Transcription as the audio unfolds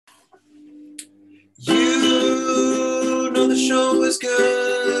show is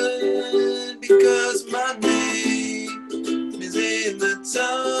good because my name is in the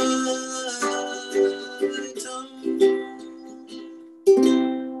title.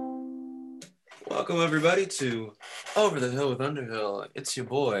 Welcome everybody to Over the Hill with Underhill. It's your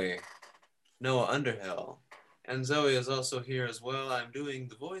boy, Noah Underhill. And Zoe is also here as well. I'm doing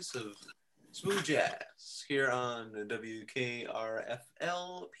the voice of Smooth Jazz here on WKRFLPWO.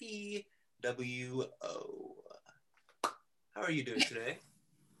 How are you doing today?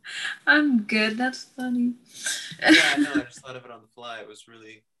 I'm good. That's funny. Yeah, I know. I just thought of it on the fly. It was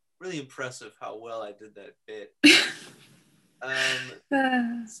really, really impressive how well I did that bit.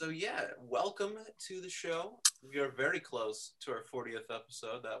 So yeah, welcome to the show. We are very close to our 40th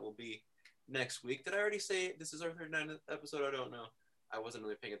episode. That will be next week. Did I already say this is our 39th episode? I don't know. I wasn't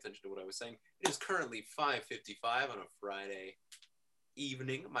really paying attention to what I was saying. It is currently 5:55 on a Friday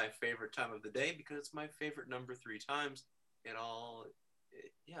evening, my favorite time of the day, because it's my favorite number 3 times in all.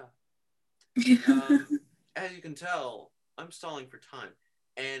 Yeah. As you can tell, I'm stalling for time.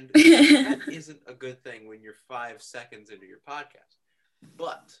 And that isn't a good thing when you're 5 seconds into your podcast.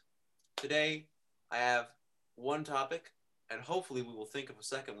 But today, I have one topic, and hopefully we will think of a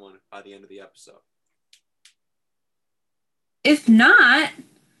second one by the end of the episode. If not,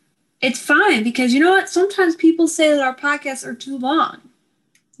 it's fine, because you know what? Sometimes people say that our podcasts are too long.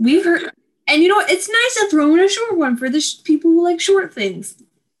 We've heard, and you know what? It's nice to throw in a short one for the people who like short things.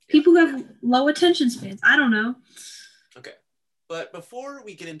 People who have low attention spans. I don't know. Okay. But before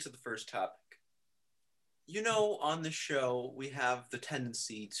we get into the first topic, you know, on this show, we have the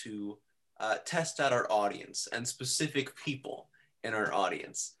tendency to test out our audience and specific people in our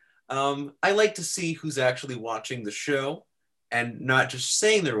audience. I like to see who's actually watching the show and not just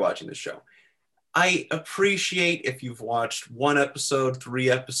saying they're watching the show. I appreciate if you've watched 1 episode, 3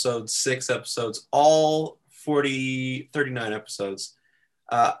 episodes, 6 episodes, all 39 episodes.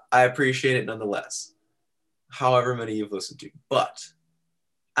 I appreciate it nonetheless, however many you've listened to. But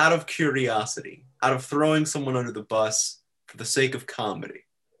out of curiosity, out of throwing someone under the bus for the sake of comedy,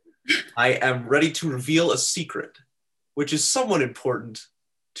 I am ready to reveal a secret, which is somewhat important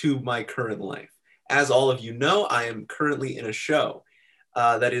to my current life. As all of you know, I am currently in a show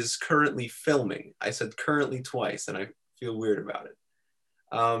that is currently filming. I said currently twice, and I feel weird about it.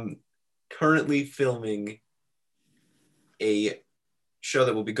 Currently filming a show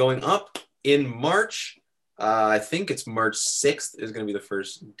that will be going up in March. I think it's March 6th is going to be the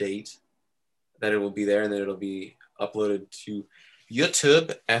first date that it will be there, and then it'll be uploaded to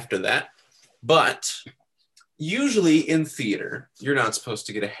YouTube after that. But usually in theater, you're not supposed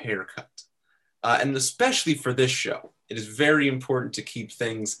to get a haircut. And especially for this show, it is very important to keep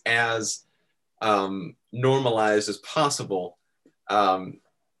things as normalized as possible. What am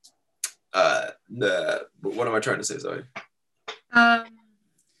I trying to say, Zoe?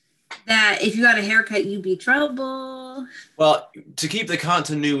 That if you got a haircut, you'd be trouble. Well, to keep the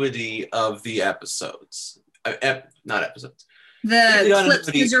continuity of the episodes. Not episodes. The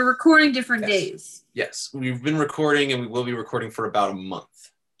clips, because you're recording different days. Yes, we've been recording and we will be recording for about a month.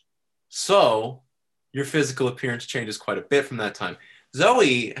 So your physical appearance changes quite a bit from that time.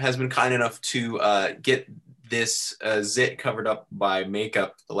 Zoe has been kind enough to get this zit covered up by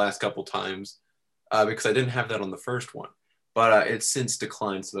makeup the last couple times because I didn't have that on the first one. But it's since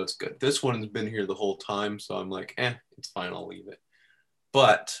declined, so that's good. This one's been here the whole time, so I'm like, it's fine, I'll leave it.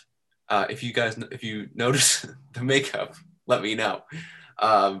 But if you notice the makeup, let me know.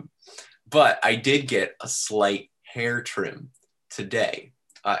 But I did get a slight hair trim today.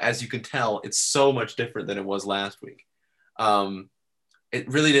 As you can tell, it's so much different than it was last week. It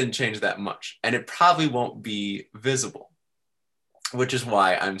really didn't change that much, and it probably won't be visible, which is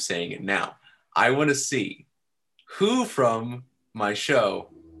why I'm saying it now. I want to see who from my show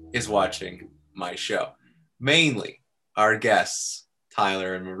is watching my show. Mainly our guests,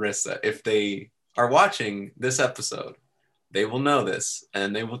 Tyler and Marissa. If they are watching this episode, they will know this,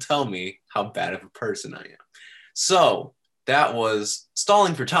 and they will tell me how bad of a person I am. So that was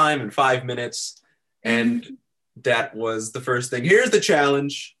stalling for time in 5 minutes, and that was the first thing. Here's the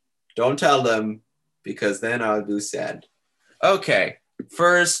challenge. Don't tell them, because then I'll be sad. Okay,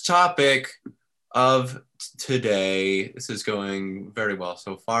 first topic of today. This is going very well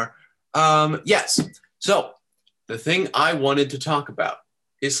so far. Yes, so the thing I wanted to talk about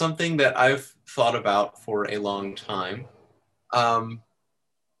is something that I've thought about for a long time.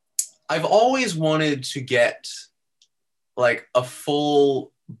 I've always wanted to get like a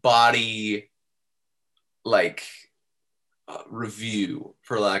full body review,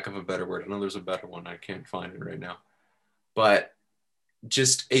 for lack of a better word. I know there's a better one. I can't find it right now. But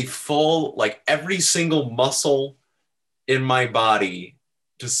just a full, like every single muscle in my body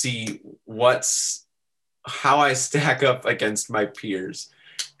to see how I stack up against my peers.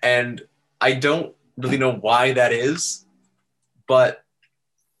 And I don't really know why that is, but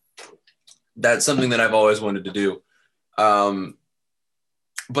that's something that I've always wanted to do.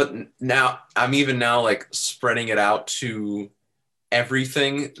 But now I'm even now like spreading it out to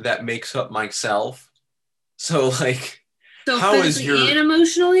everything that makes up myself. So like, So how is physically and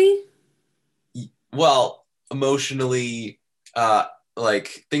emotionally? Well, emotionally,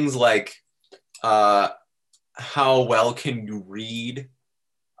 like things like how well can you read?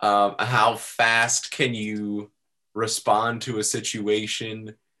 How fast can you respond to a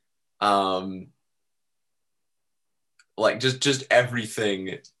situation? Like just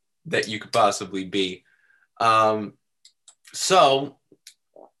everything that you could possibly be. So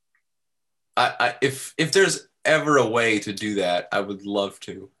if there's ever a way to do that, I would love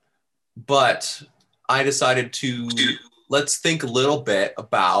to. But I decided to let's think a little bit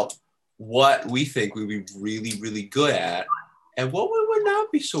about what we think we'd be really, really good at and what we would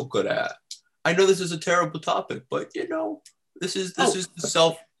not be so good at. I know this is a terrible topic, but you know, this is the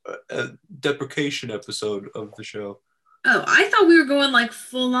self deprecation episode of the show. Oh, I thought we were going like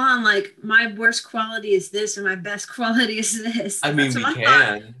full on, like my worst quality is this and my best quality is this. I mean, we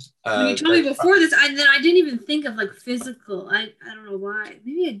can. When you told me before this, I didn't even think of like physical. I don't know why.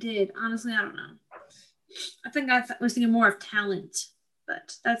 Maybe I did. Honestly, I don't know. I think I was thinking more of talent,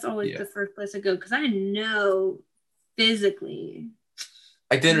 but that's always the first place I go because I know physically.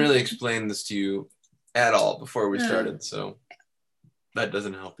 I didn't really explain this to you at all before we started, so that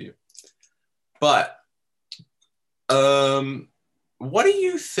doesn't help you. But what do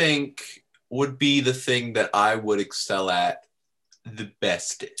you think would be the thing that I would excel at the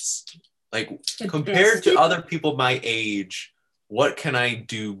bestest? Like compared to other people my age, what can I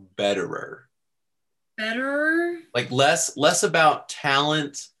do betterer? Betterer? Like less about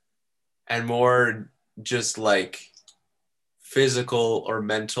talent and more just like physical or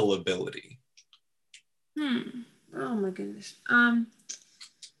mental ability. Oh my goodness.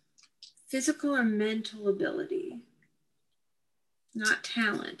 Physical or mental ability. Not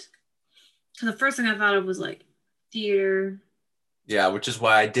talent. Because the first thing I thought of was like theater. Yeah, which is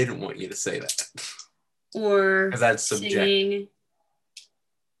why I didn't want you to say that. Or because that's subjective. Singing.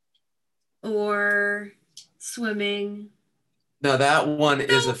 Or swimming. No, that one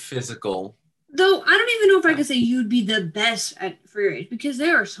is a physical. Though I don't even know if I could say you'd be the best for your age because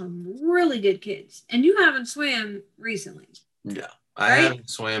there are some really good kids. And you haven't swam recently. Yeah. I haven't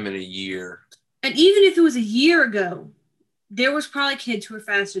swam in a year. And even if it was a year ago, there was probably kids who were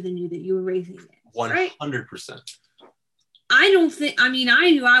faster than you that you were racing against. 100%. I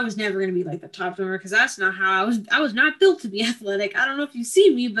knew I was never going to be like the top swimmer because that's not how I was not built to be athletic. I don't know if you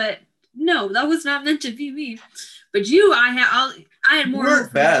see me, but no, that was not meant to be me. But I had more. You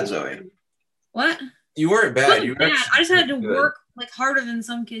weren't bad, Zoe. What? You weren't bad. You bad. I just had to work like harder than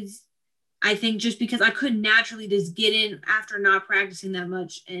some kids. I think just because I couldn't naturally just get in after not practicing that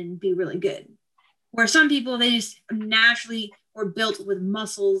much and be really good. Where some people, they just naturally were built with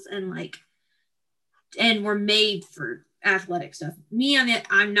muscles and were made for athletic stuff. Me,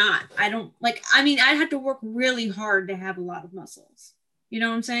 I'm not. I had to work really hard to have a lot of muscles. You know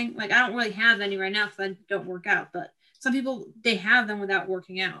what I'm saying? Like, I don't really have any right now because I don't work out, but some people, they have them without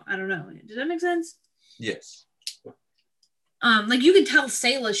working out. I don't know. Does that make sense? Yes. Like you can tell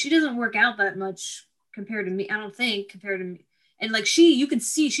Sayla, she doesn't work out that much compared to me. I don't think compared to me. And like you can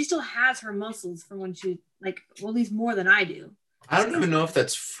see she still has her muscles from when she at least more than I do. I don't even know if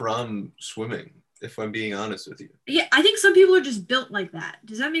that's from swimming, if I'm being honest with you. Yeah, I think some people are just built like that.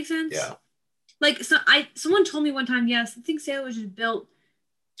 Does that make sense? Yeah. Like someone told me one time, yes, I think Sayla was just built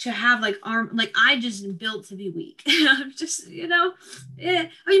to have arm, I just built to be weak. I'm just, yeah. I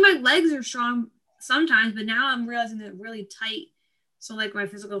mean, my legs are strong sometimes, but now I'm realizing that really tight. So my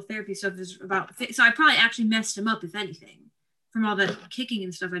physical therapy stuff is about, so I probably actually messed him up, if anything, from all that kicking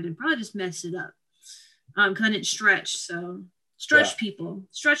and stuff I did. Probably just messed it up. Because I didn't stretch. So people.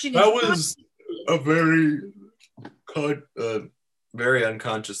 Stretching that was a very very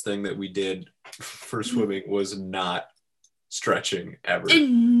unconscious thing that we did for swimming was not stretching ever.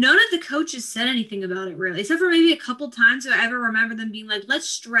 And none of the coaches said anything about it really, except for maybe a couple times that I ever remember them being like, let's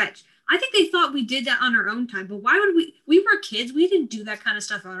stretch. I think they thought we did that on our own time, but why would we were kids. We didn't do that kind of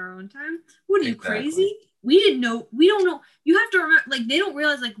stuff on our own time. What are you, crazy? We didn't know. We don't know. You have to remember, they don't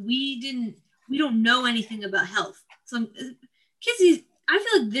realize we don't know anything about health. Some kids, I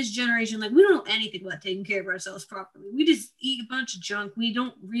feel like this generation, like, we don't know anything about taking care of ourselves properly. We just eat a bunch of junk. We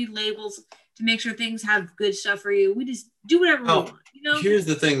don't read labels to make sure things have good stuff for you. We just do whatever we want, you know? Here's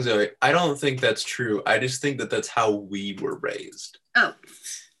the thing, Zoe. I don't think that's true. I just think that that's how we were raised. Oh,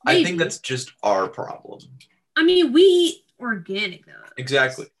 maybe. I think that's just our problem. I mean, we eat organic, though.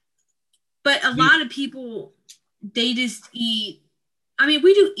 Exactly. But a lot of people, they just eat. I mean,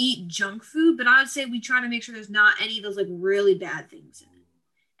 we do eat junk food, but I would say we try to make sure there's not any of those like really bad things in it.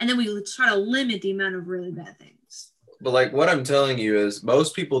 And then we try to limit the amount of really bad things. But like what I'm telling you is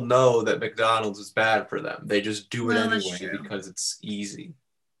most people know that McDonald's is bad for them. They just do it anyway because it's easy.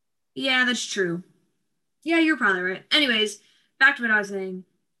 Yeah, that's true. Yeah, you're probably right. Anyways, back to what I was saying.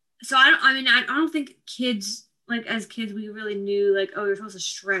 So I don't think kids, like as kids, we really knew like, oh, you're supposed to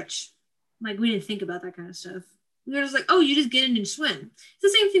stretch. Like we didn't think about that kind of stuff. We were just like, oh, you just get in and swim. It's the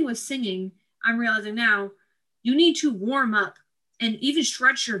same thing with singing. I'm realizing now you need to warm up and even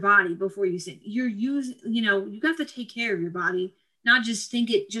stretch your body before you sing. You have to take care of your body, not just think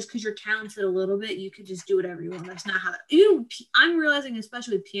it just because you're talented a little bit, you could just do whatever you want. That's not how I'm realizing,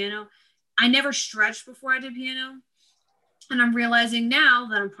 especially with piano, I never stretched before I did piano. And I'm realizing now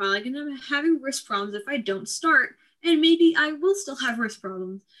that I'm probably going to be having wrist problems if I don't start. And maybe I will still have wrist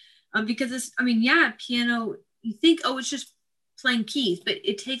problems. Because piano, you think, oh, it's just playing keys, but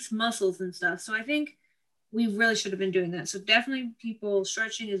it takes muscles and stuff. So I think we really should have been doing that. So definitely people,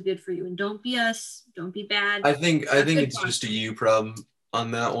 stretching is good for you. And don't be us. Don't be bad. I think it's just a you problem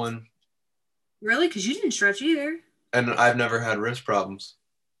on that one. Really? Because you didn't stretch either. And I've never had wrist problems.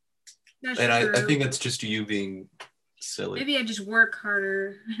 That's and true. I think that's just you being silly. Maybe I just work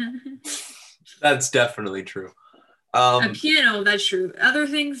harder. That's definitely true. A piano, that's true. Other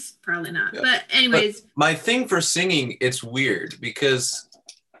things, probably not. Yeah. But anyways. But my thing for singing, it's weird because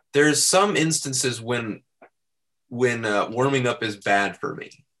there's some instances when warming up is bad for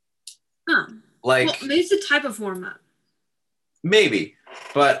me. Huh. Like, well, maybe it's the type of warm up. Maybe.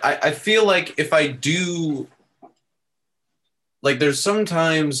 But I feel like if I do, like there's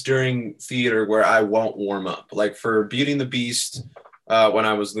sometimes during theater where I won't warm up. Like for Beauty and the Beast, when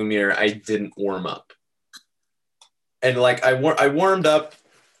I was Lumiere, I didn't warm up. And like I warmed up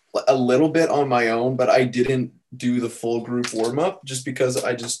a little bit on my own, but I didn't do the full group warm up just because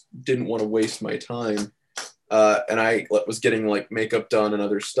I just didn't want to waste my time. And I was getting like makeup done and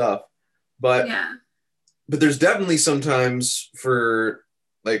other stuff. But there's definitely sometimes for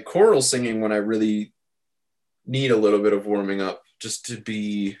like choral singing when I really need a little bit of warming up just to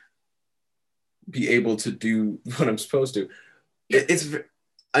be able to do what I'm supposed to.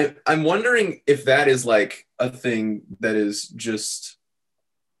 I'm wondering if that is like a thing that is just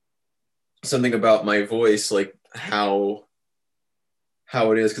something about my voice, like how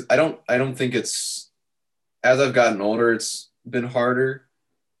it is. Cause I don't think it's, as I've gotten older, it's been harder.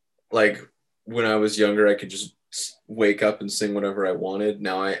 Like when I was younger, I could just wake up and sing whatever I wanted.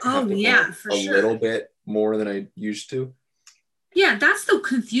 Now I have to work a little bit more than I used to. Yeah, that's the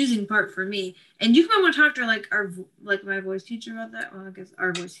confusing part for me. And you might want to talk to my voice teacher about that. Well, I guess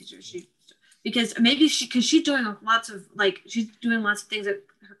our voice teacher, because she's doing lots of things at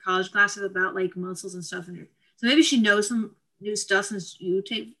her college classes about like muscles and stuff. And so maybe she knows some new stuff since you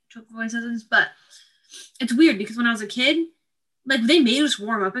took voice lessons. But it's weird because when I was a kid, like they made us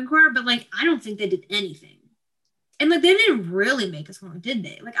warm up in choir, but like I don't think they did anything. And like they didn't really make us warm up, did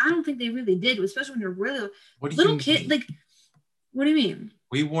they? Like I don't think they really did, especially when you're really little kid. Like, what do you mean?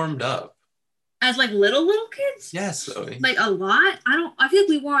 We warmed up as like little kids. Yes, Zoe. Like a lot. I feel like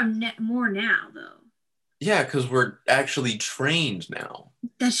we warm more now though. Yeah, because we're actually trained now.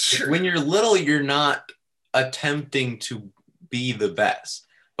 That's true. When you're little, you're not attempting to be the best,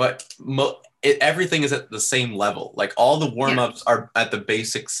 but everything is at the same level. Like all the warm-ups are at the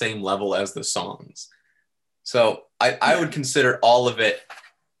basic same level as the songs. So I would consider all of it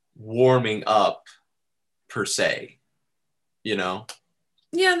warming up per se, you know?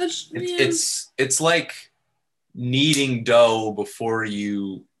 Yeah, it's like kneading dough before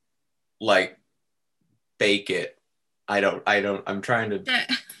you like bake it. I'm trying to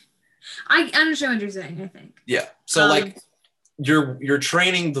I understand what you're saying, I think. Yeah. So like you're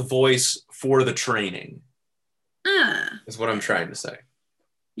training the voice for the training. Is what I'm trying to say.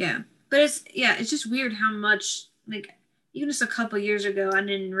 Yeah. But it's just weird how much, like, even just a couple years ago, I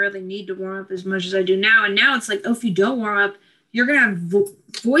didn't really need to warm up as much as I do now. And now it's like, oh, if you don't warm up, you're going to have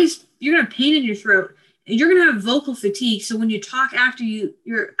you're going to have pain in your throat. And you're going to have vocal fatigue. So when you talk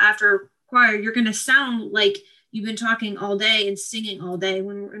after choir, you're going to sound like you've been talking all day and singing all day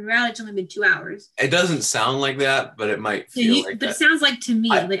when in reality it's only been 2 hours. It doesn't sound like that, but it might feel like that. But it sounds like to me.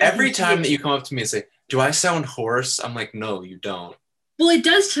 Every time that you come up to me and say, do I sound hoarse? I'm like, no, you don't. Well, it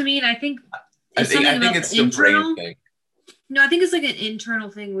does to me, and I think I it's think something about it's the the brain internal. thing. No, I think it's like an internal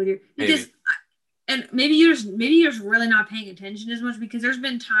thing with your because Maybe. and maybe you're just really not paying attention as much because there's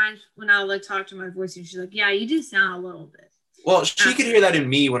been times when I'll like talk to my voice and she's like, yeah, you do sound a little bit. Well, she could hear that in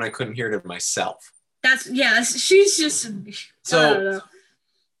me when I couldn't hear it in myself. She's just I don't So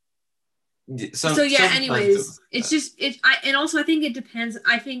know. some So yeah, sometimes anyways, it's just and also I think it depends.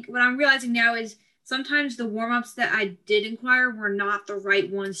 I think what I'm realizing now is sometimes the warm-ups that I did inquire were not the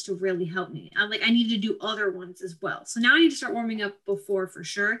right ones to really help me. I needed to do other ones as well. So now I need to start warming up before for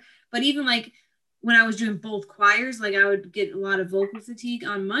sure. But even like when I was doing both choirs, like I would get a lot of vocal fatigue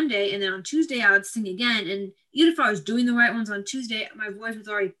on Monday, and then on Tuesday I would sing again. And even if I was doing the right ones on Tuesday, my voice was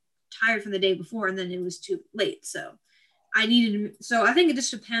already tired from the day before, and then it was too late. So I think it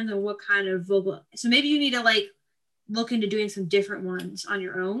just depends on what kind of vocal. So maybe you need to like look into doing some different ones on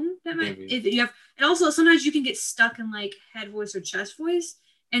your own. That might, maybe. if you have, and also sometimes you can get stuck in like head voice or chest voice.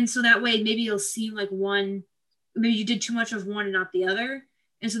 And so that way maybe it'll seem like one, maybe you did too much of one and not the other.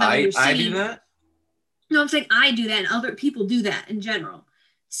 And so then when you're I do singing, that. no, I'm saying I do that and other people do that in general.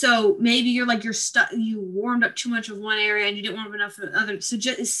 So maybe you're stuck, you warmed up too much of one area and you didn't warm up enough of the other. So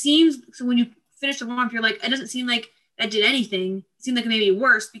it seems, so when you finish the warm up, you're like, it doesn't seem like that did anything. It seemed like it made it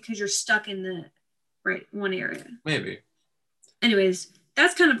worse because you're stuck in the right one area. Maybe. Anyways,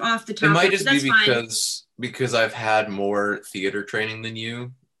 that's kind of off the topic. It might just be fine. because I've had more theater training than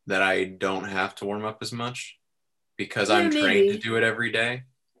you that I don't have to warm up as much because I'm trained to do it every day.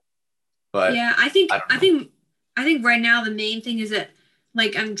 But yeah, I think right now the main thing is that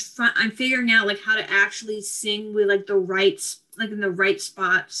like I'm figuring out like how to actually sing with like the right like in the right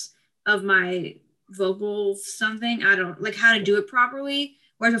spots of my vocal something. I don't like how to do it properly.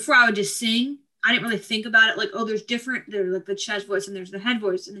 Whereas before I would just sing. I didn't really think about it. Like, oh, there's like the chest voice and there's the head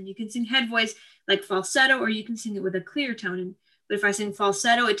voice. And then you can sing head voice like falsetto, or you can sing it with a clear tone. But if I sing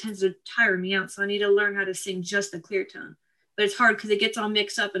falsetto, it tends to tire me out. So I need to learn how to sing just the clear tone. But it's hard because it gets all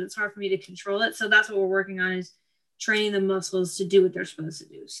mixed up and it's hard for me to control it. So that's what we're working on is training the muscles to do what they're supposed to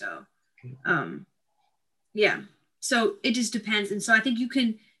do. So, yeah. So it just depends. And so I think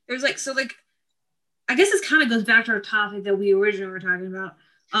I guess this kind of goes back to our topic that we originally were talking about.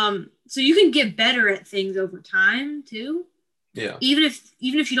 So you can get better at things over time too. Yeah. Even if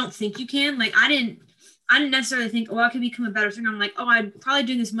you don't think you can, like I didn't necessarily think, oh, I could become a better singer. I'm like, oh, I'm probably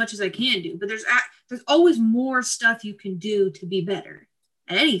doing as much as I can do. But there's always more stuff you can do to be better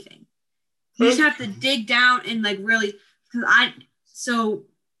at anything. You just have to dig down and like really, so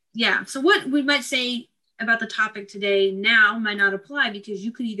what we might say about the topic today now might not apply because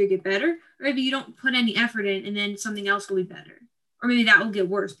you could either get better or maybe you don't put any effort in and then something else will be better. Or maybe that will get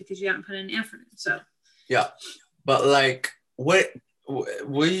worse because you haven't put any effort in. So yeah, but like, what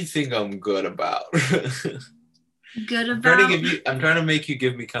do you think I'm good about? Good about? I'm trying to make you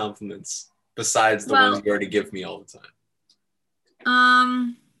give me compliments besides the ones you already give me all the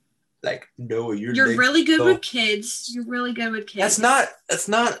time. Like, no, you're really good with kids. You're really good with kids. That's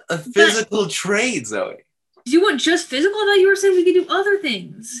not a physical trait, Zoe. You want just physical? I thought you were saying we could do other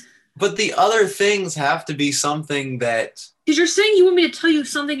things. But the other things have to be something that. Because you're saying you want me to tell you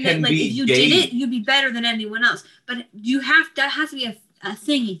something that, like, if you did it, you'd be better than anyone else. But that has to be a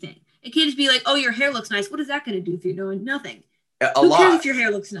thingy thing. It can't just be like, oh, your hair looks nice. What is that going to do for you? No, nothing. Who cares if your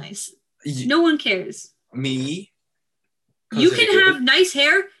hair looks nice? No one cares. Me? You can have nice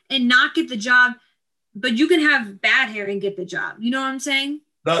hair and not get the job, but you can have bad hair and get the job. You know what I'm saying?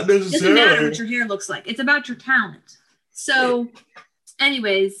 Not necessarily. It doesn't matter what your hair looks like. It's about your talent. So,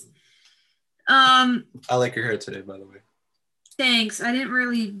 anyways. I like your hair today, by the way. Thanks. I didn't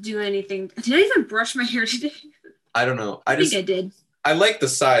really do anything. Did I even brush my hair today? I don't know. I think I did. I like the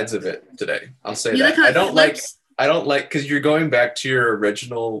sides of it today. I'll say that. I don't like because you're going back to your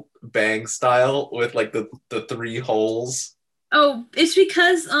original bang style with like the 3 holes. Oh, it's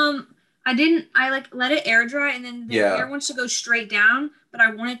because I like let it air dry and then the hair wants to go straight down, but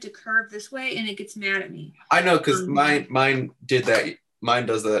I want it to curve this way and it gets mad at me. I know because mine did that. Mine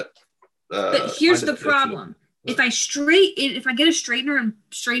does that. But here's the problem. If I get a straightener and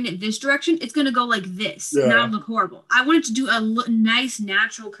straighten it this direction, it's going to go like this. Yeah. Now it look horrible. I want it to do a nice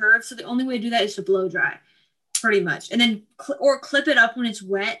natural curve. So the only way to do that is to blow dry pretty much. And then or clip it up when it's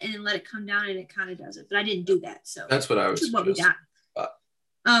wet and then let it come down and it kind of does it. But I didn't do that. So that's what I was. This is what we got.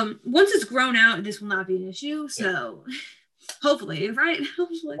 Once it's grown out, this will not be an issue. So hopefully, right?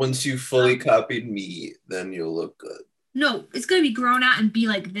 Hopefully. Once you fully copied me, then you'll look good. No, it's going to be grown out and be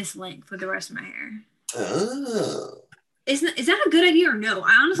like this length for the rest of my hair. Oh. Is that a good idea or no?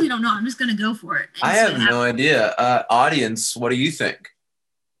 I honestly don't know. I'm just going to go for it. I have no idea. Audience, what do you think?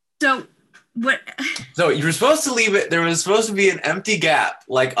 So what? So you were supposed to leave it. There was supposed to be an empty gap,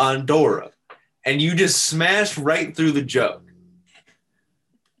 like on Dora, and you just smashed right through the joke.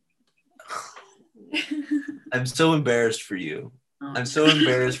 I'm so embarrassed for you. Oh. I'm so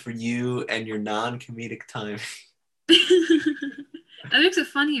embarrassed for you and your non-comedic timing. That makes it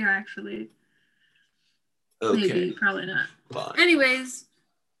funnier, actually. Okay. Maybe, probably not. Fine. Anyways,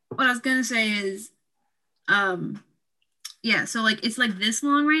 what I was gonna say is, yeah. So like it's like this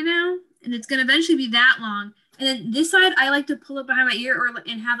long right now, and it's gonna eventually be that long. And then this side, I like to pull it behind my ear,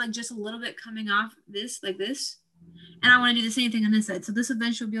 and have like just a little bit coming off this, like this. And I want to do the same thing on this side. So this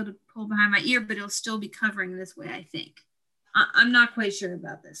eventually will be able to pull behind my ear, but it'll still be covering this way, I think. I'm not quite sure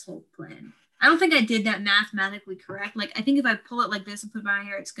about this whole plan. I don't think I did that mathematically correct. Like, I think if I pull it like this and put it behind my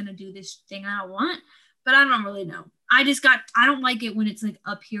hair, it's going to do this thing I don't want. But I don't really know. I don't like it when it's like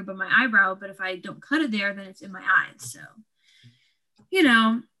up here by my eyebrow. But if I don't cut it there, then it's in my eyes. So, you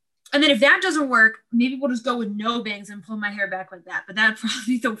know. And then if that doesn't work, maybe we'll just go with no bangs and pull my hair back like that. But that'd probably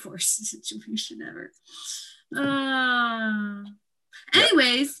be the worst situation ever.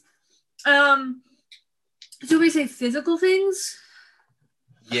 Anyways, so we say physical things.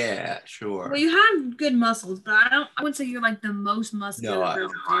 Yeah, sure. Well, you have good muscles, but I wouldn't say you're like the most muscular person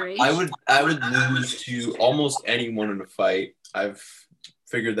your age. I would lose to almost anyone in a fight. I've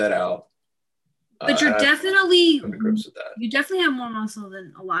figured that out. But you're definitely with that. You definitely have more muscle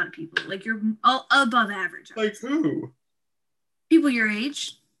than a lot of people. Like you're above average. Like who? People your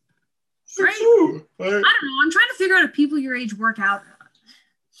age. Right? I don't know. I'm trying to figure out if people your age work out.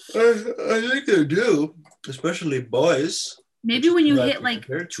 I think they do, especially boys. Maybe when you hit like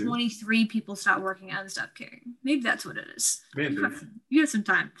 23, people stop working out and stop caring. Maybe that's what it is. Maybe. You have some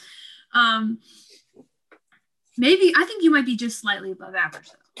time. Maybe I think you might be just slightly above average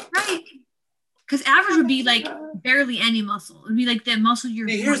though, right? Because average would be like barely any muscle. It would be like the muscle you're.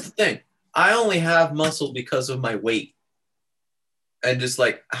 See, here's the thing. I only have muscle because of my weight. And just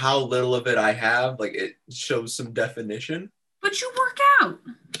like how little of it I have, like it shows some definition. But you work out.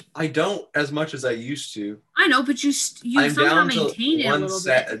 I don't as much as I used to. I know, but you I'm somehow down maintain to it a one little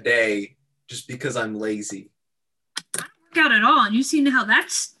set bit. a day just because I'm lazy. I don't work out at all, and you've seen how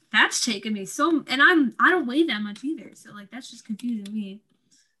that's taken me so. And I don't weigh that much either, so like that's just confusing me.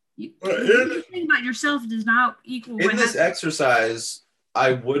 The thing about yourself does not equal. In this exercise,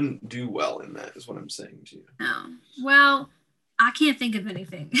 I wouldn't do well in that. Is what I'm saying to you. No, well, I can't think of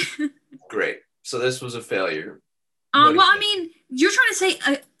anything. Great. So this was a failure. Well, I mean, you're trying to say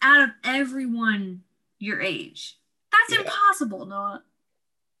out of everyone your age. That's impossible, Noah.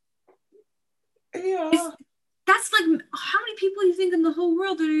 Yeah. That's like, how many people you think in the whole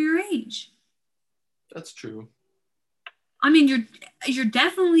world that are your age? That's true. I mean, you're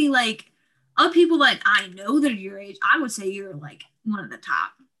definitely like, of people that I know that are your age, I would say you're like one of the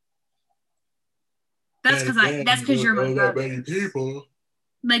top. That's because you're my brother. Many people.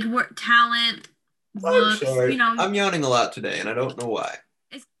 Like talent, I'm looks, sorry. you know. I'm yawning a lot today, and I don't know why.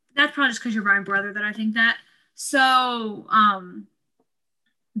 That's probably just because you're my brother that I think that. So,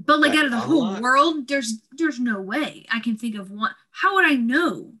 but like out of the whole world, there's no way I can think of one. How would I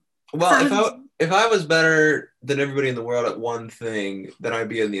know? Well, if I was better than everybody in the world at one thing, then I'd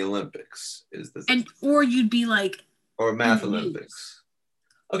be in the Olympics. Or you'd be like, or Math Olympics.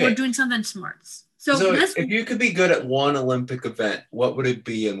 Okay. Or doing something smarts. So if you could be good at one Olympic event, what would it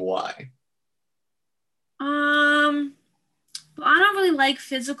be and why? Well, I don't really like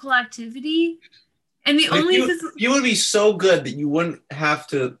physical activity. And you would be so good that you wouldn't have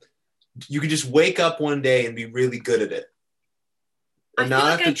to, you could just wake up one day and be really good at it. And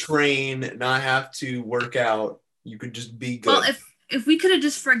not have to train, not have to work out. You could just be good. Well, if we could have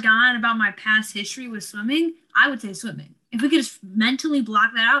just forgotten about my past history with swimming, I would say swimming. If we could just mentally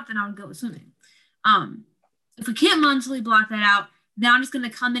block that out, then I would go with swimming. If we can't mentally block that out, then I'm just going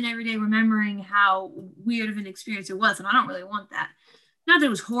to come in every day remembering how weird of an experience it was. And I don't really want that. Not that it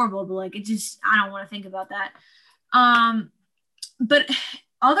was horrible, but like, I don't want to think about that. But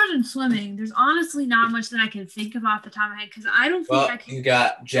other than swimming, there's honestly not much that I can think of off the top of my head because I don't think I can. You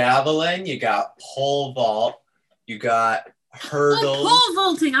got javelin, you got pole vault, you got hurdles. Pole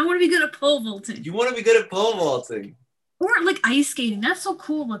vaulting. I want to be good at pole vaulting. You want to be good at pole vaulting. Or like ice skating. That's so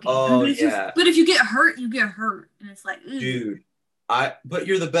cool looking. Oh, yeah. But if you get hurt, you get hurt. And it's like, ugh. Dude, but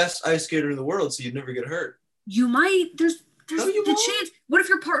you're the best ice skater in the world, so you'd never get hurt. You might. There's no, the chance. What if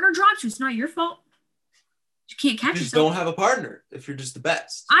your partner drops you? It's not your fault. You can't catch yourself. You just don't have a partner if you're just the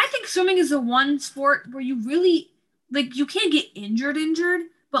best. I think swimming is the one sport where you really, like, you can't get injured,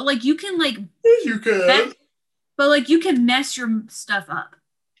 but like you can like. Yes, you can. But like you can mess your stuff up.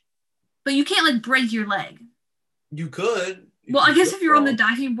 But you can't like break your leg. You could. Well, I guess if you're on the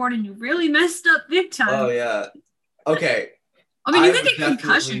diving board and you really messed up big time. Oh yeah. Okay. I mean, you can would get definitely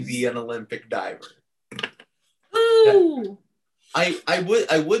concussions. be an Olympic diver. Ooh.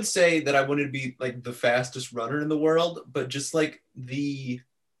 I would say that I wouldn't be like the fastest runner in the world, but just like the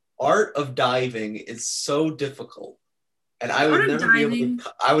art of diving is so difficult. And I would never be able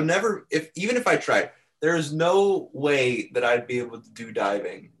to, I would never, even if I tried, there is no way that I'd be able to do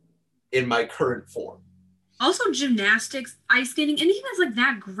diving in my current form. Also gymnastics, ice skating, anything that's like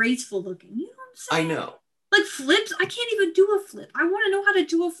that graceful looking. You know what I'm saying? I know. Like flips, I can't even do a flip. I want to know how to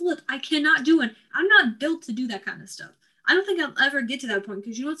do a flip. I cannot do it. I'm not built to do that kind of stuff. I don't think I'll ever get to that point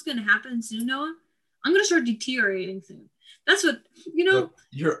because you know what's going to happen soon, Noah? I'm going to start deteriorating soon. That's what, you know. Look,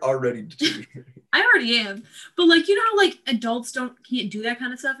 you're already deteriorating. I already am. But like, you know how like adults can't do that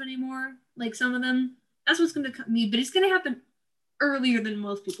kind of stuff anymore? Like some of them, that's what's going to come me. But it's going to happen earlier than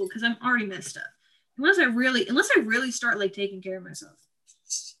most people because I'm already messed up. Unless I really start like taking care of myself.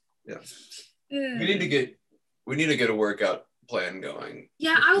 Yeah. We need to get a workout plan going.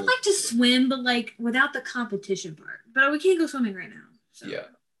 Yeah, I would like to swim, but like without the competition part. But we can't go swimming right now. So. Yeah.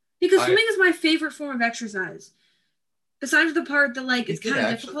 Because swimming is my favorite form of exercise. Besides the part that like is kind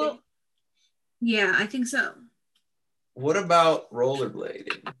of difficult. Yeah, I think so. What about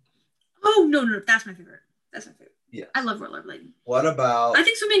rollerblading? Oh no, that's my favorite. That's my favorite. Yeah. I love rollerblading. What about? I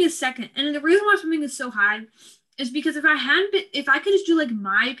think swimming is second. And the reason why swimming is so high is because if I could just do like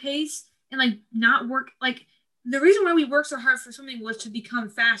my pace and like not work, like the reason why we work so hard for swimming was to become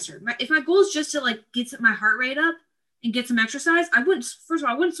faster. If my goal is just to like get my heart rate up and get some exercise, first of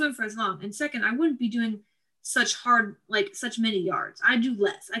all, I wouldn't swim for as long. And second, I wouldn't be doing such many yards. I do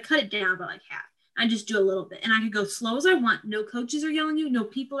less. I cut it down by like half. I just do a little bit and I can go slow as I want. No coaches are yelling at you. No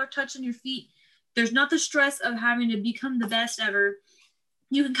people are touching your feet. There's not the stress of having to become the best ever.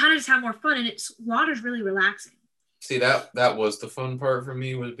 You can kind of just have more fun, and water's really relaxing. See, that was the fun part for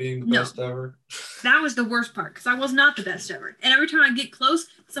me, was being the best ever. That was the worst part because I was not the best ever. And every time I get close,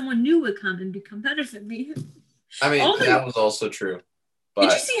 someone new would come and become better than me. I mean, that was also true. But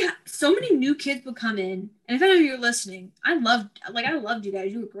did you see how so many new kids would come in? And if any of you are listening, I loved you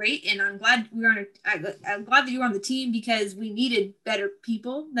guys. You were great, and I'm glad I'm glad that you were on the team because we needed better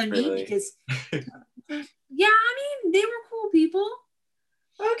people than me. Because yeah, I mean they were cool people.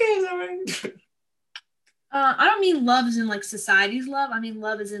 Okay, sorry. I don't mean love as in like society's love. I mean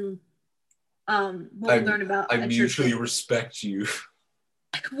love as in what we learned about. I mutually respect you.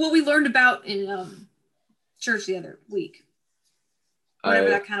 What we learned about in church the other week. Whatever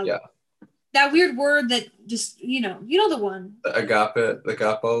that kind of that weird word that just you know the one. The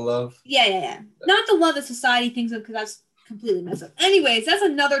agapo love. Yeah. Not the love that society thinks of because that's completely messed up. Anyways, that's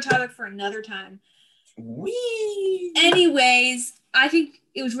another topic for another time. Anyways, I think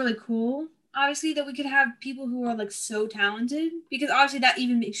it was really cool. Obviously, that we could have people who are like so talented because obviously that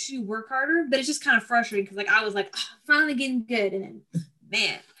even makes you work harder. But it's just kind of frustrating because like I was like finally getting good and then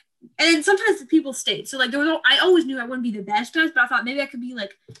man. And then sometimes the people stayed. So like I always knew I wouldn't be the best but I thought maybe I could be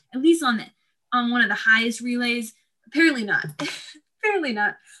like at least on one of the highest relays. Apparently not. Apparently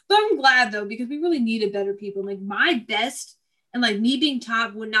not. But I'm glad though because we really needed better people. Like my best and like me being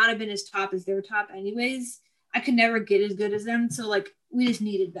top would not have been as top as their top anyways. I could never get as good as them. So like we just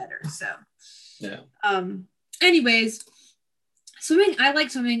needed better. So yeah. Anyways, swimming. I like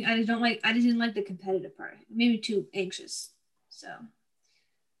swimming. I didn't like the competitive part. It made me too anxious. So.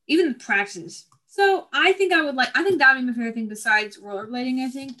 Even the practices. So I think that would be my favorite thing besides rollerblading, I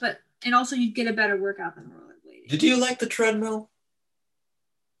think. And also you'd get a better workout than rollerblading. Did you like the treadmill?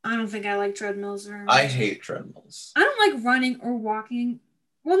 I don't think I like treadmills very much. I hate treadmills. I don't like running or walking.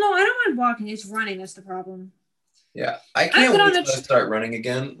 Well, no, I don't mind walking. It's running that's the problem. Yeah. I can't wait to start running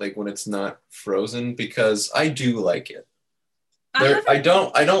again, like when it's not frozen, because I do like it. I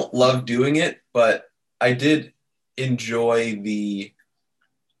don't love doing it, but I did enjoy the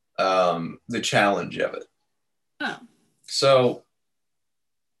challenge of it. Oh. So,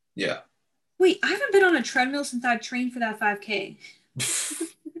 yeah. Wait, I haven't been on a treadmill since I trained for that 5K.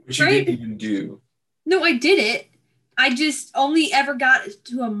 Which you didn't even do. No, I did it. I just only ever got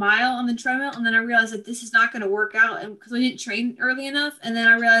to a mile on the treadmill, and then I realized that this is not going to work out because I didn't train early enough. And then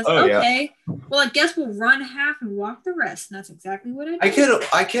I realized, well, I guess we'll run half and walk the rest. And that's exactly what I did.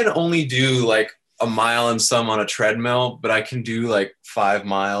 I can only do like a mile and some on a treadmill, but I can do like 5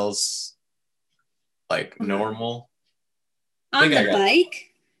 miles like normal.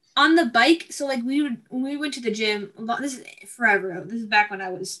 On the bike, so like when we went to the gym, this is forever ago. This is back when I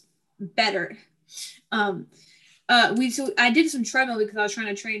was better. I did some treadmill because I was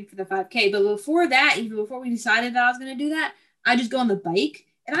trying to train for the 5K, but before that, even before we decided that I was going to do that, I just go on the bike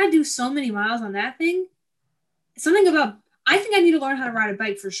and I do so many miles on that thing. Something about I think I need to learn how to ride a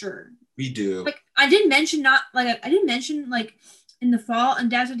bike for sure. We do. Like I didn't mention like in the fall, and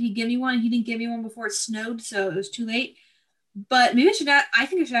Dad said he'd give me one. He didn't give me one before it snowed, so it was too late. But maybe I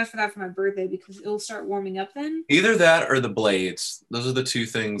think I should ask for that for my birthday because it'll start warming up then. Either that or the blades. Those are the two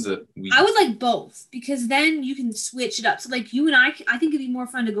things that I would like both because then you can switch it up. So like you and I think it'd be more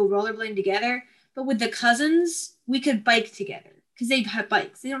fun to go rollerblading together. But with the cousins, we could bike together because they have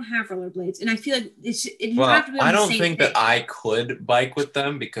bikes. They don't have rollerblades, and I feel like you have to be on I the don't same think page. that I could bike with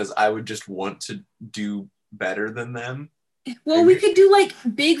them because I would just want to do better than them. Well, we could do like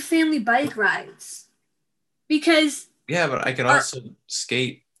big family bike rides because. Yeah, but I could also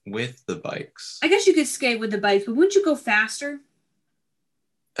skate with the bikes. I guess you could skate with the bikes, but wouldn't you go faster?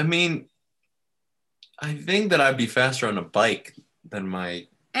 I mean, I think that I'd be faster on a bike than my.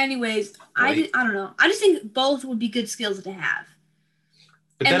 Anyways, I don't know. I just think both would be good skills to have.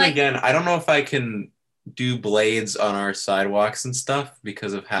 But then again, I don't know if I can do blades on our sidewalks and stuff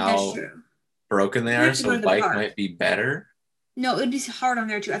because of how broken they are. So a bike might be better. No, it'd be hard on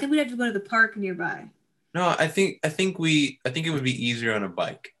there too. I think we'd have to go to the park nearby. No, I think it would be easier on a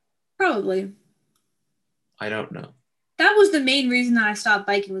bike. Probably. I don't know. That was the main reason that I stopped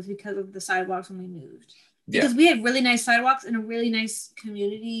biking was because of the sidewalks when we moved. Because we had really nice sidewalks and a really nice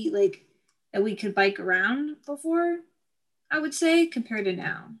community like that we could bike around before, I would say, compared to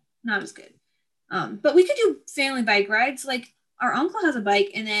now. Not as good. But we could do family bike rides. Like our uncle has a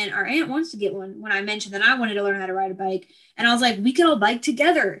bike and then our aunt wants to get one when I mentioned that I wanted to learn how to ride a bike. And I was like, we could all bike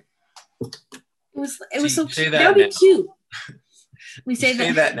together. It was so cute. That would be cute. We say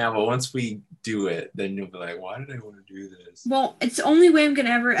that now, but once we do it, then you'll be like, why did I want to do this? Well, it's the only way I'm going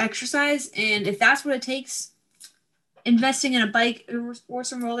to ever exercise. And if that's what it takes, investing in a bike or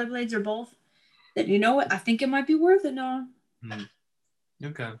some rollerblades or both, then you know what? I think it might be worth it, Noah.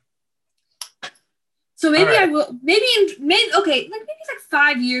 Okay. So maybe I will, maybe it's like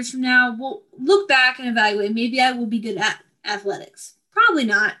 5 years from now, we'll look back and evaluate. Maybe I will be good at athletics. Probably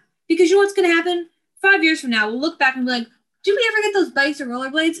not. Because you know what's going to happen? 5 years from now, we'll look back and be like, did we ever get those bikes or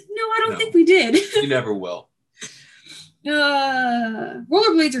rollerblades? No, I don't think we did. You never will.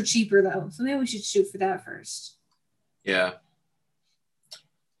 Rollerblades are cheaper, though. So maybe we should shoot for that first. Yeah.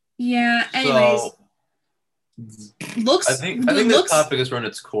 Yeah, anyways. So, I think this topic has run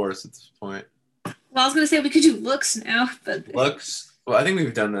its course at this point. Well, I was going to say we could do looks now. But looks? Well, I think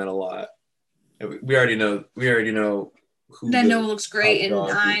we've done that a lot. We already know that Noah looks great and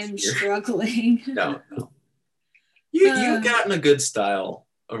I'm struggling. No. You've gotten a good style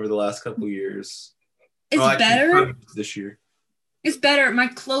over the last couple of years. It's better this year. It's better. My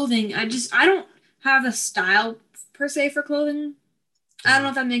clothing, I don't have a style per se for clothing. I don't know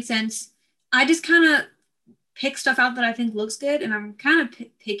if that makes sense. I just kind of pick stuff out that I think looks good, and I'm kind of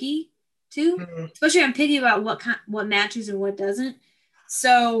picky too. Mm-hmm. Especially I'm picky about what matches and what doesn't.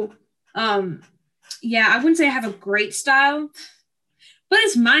 So, yeah, I wouldn't say I have a great style, but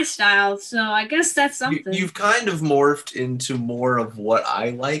it's my style, so I guess that's something. You've kind of morphed into more of what I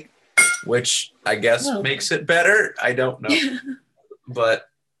like, which I guess makes it better. I don't know. But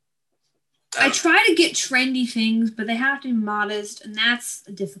I try to get trendy things, but they have to be modest, and that's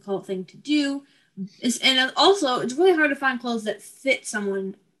a difficult thing to do. And also, it's really hard to find clothes that fit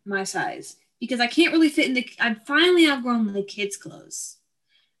someone my size because I can't really fit in I've finally outgrown the kids' clothes.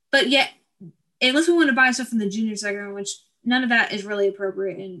 But yet, unless we want to buy stuff from the junior section, which none of that is really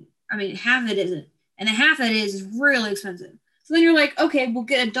appropriate. And I mean, half of it isn't. And the half that is really expensive. So then you're like, okay, we'll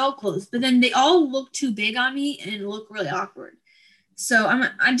get adult clothes. But then they all look too big on me and look really awkward. So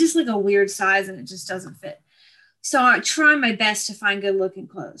I'm just like a weird size and it just doesn't fit. So I try my best to find good looking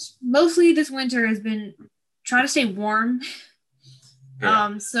clothes. Mostly this winter has been trying to stay warm.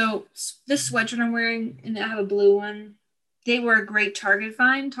 Yeah. So this sweatshirt I'm wearing, and I have a blue one, they were a great Target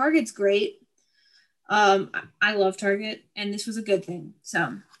find. Target's great. I love Target, and this was a good thing.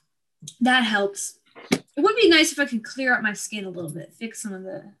 So that helps. It would be nice if I could clear up my skin a little bit, fix some of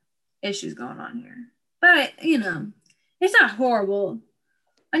the issues going on here. But, it's not horrible.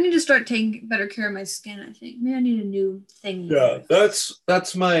 I need to start taking better care of my skin, I think. Maybe I need a new thing. Yeah,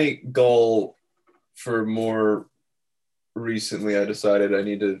 that's my goal for more recently. I decided I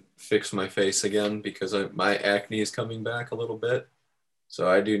need to fix my face again because my acne is coming back a little bit. So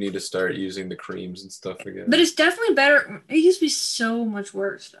I do need to start using the creams and stuff again. But it's definitely better. It used to be so much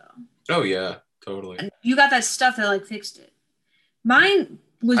worse, though. Oh, yeah, totally. And you got that stuff that, fixed it. Mine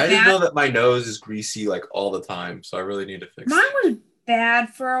was bad. I didn't know that my nose is greasy, all the time, so I really need to fix it. Mine was bad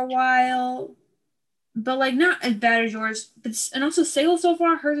for a while, but, not as bad as yours. And also, Sale so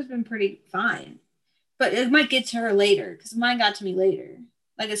far, hers has been pretty fine. But it might get to her later, because mine got to me later.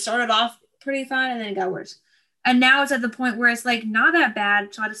 It started off pretty fine, and then it got worse. And now it's at the point where it's like not that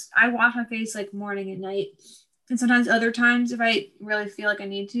bad. So I wash my face like morning and night. And sometimes other times if I really feel like I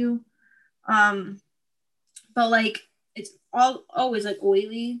need to. But like it's all always like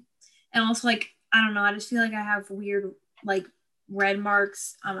oily. And also like I don't know, I just feel like I have weird like red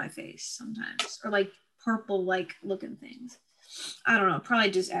marks on my face sometimes. Or like purple like looking things. I don't know, probably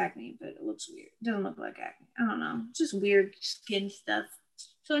just acne, but it looks weird. It doesn't look like acne. I don't know. It's just weird skin stuff.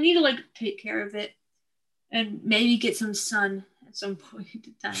 So I need to like take care of it and maybe get some sun at some point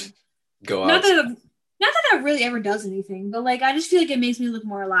in time. Go Not out. that not that that really ever does anything, but like I just feel like it makes me look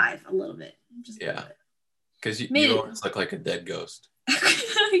more alive a little bit. Just a little bit. Because you Maybe. always look like a dead ghost.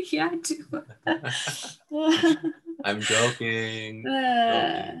 Yeah, I do. I'm joking.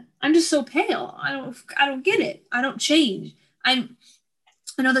 I'm just so pale. I don't get it. I don't change. I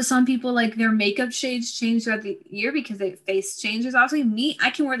know that some people like their makeup shades change throughout the year because their face changes. Obviously, me, I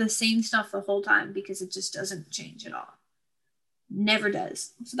can wear the same stuff the whole time because it just doesn't change at all. Never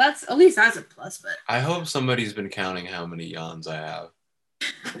does. So that's at least that's a plus. But I hope somebody's been counting how many yawns I have.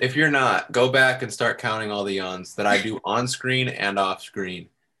 If you're not, go back and start counting all the yawns that I do on screen and off screen.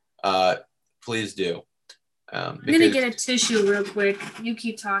 Please do. I'm gonna get a tissue real quick. You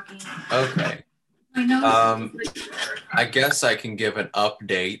keep talking. Okay. I know. I guess I can give an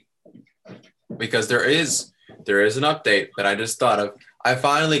update because there is an update that I just thought of. I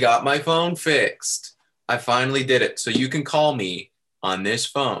finally got my phone fixed. I finally did it. So you can call me on this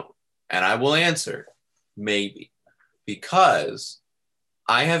phone and I will answer, maybe, because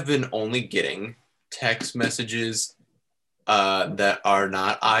I have been only getting text messages that are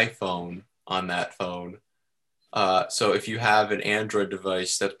not iPhone on that phone. So if you have an Android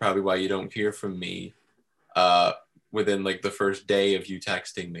device, that's probably why you don't hear from me within like the first day of you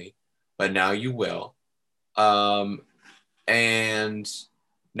texting me. But now you will. And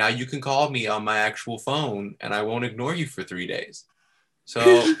now you can call me on my actual phone and I won't ignore you for 3 days. So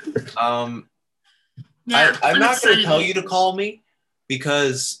I'm not going to tell you to call me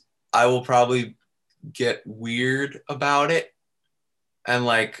because I will probably get weird about it and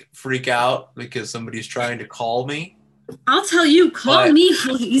like freak out because somebody's trying to call me. I'll tell you, call me,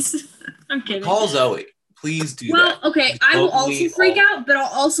 please. I'm kidding. Call Zoe. Please do that. Well, okay, I will also freak out, but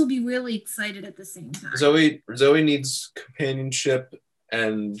I'll also be really excited at the same time. Zoe needs companionship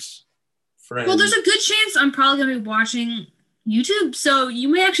and friends. Well, there's a good chance I'm probably going to be watching YouTube, so you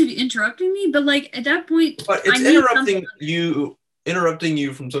may actually be interrupting me, but like at that point, but it's interrupting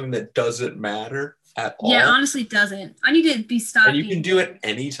you from something that doesn't matter at all. Yeah, honestly, it doesn't. I need to be stopped. And you can do it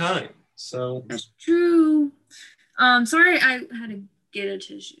anytime. So that's true. Sorry, I had to get a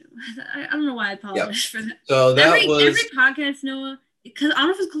tissue. I don't know why I apologize for that. So that every podcast, Noah, because I don't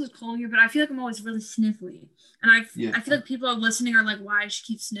know if it's because it's cold here, but I feel like I'm always really sniffly, and I feel like people are listening are like, why does she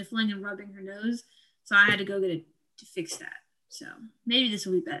keep sniffling and rubbing her nose? So I had to go get it to fix that. So maybe this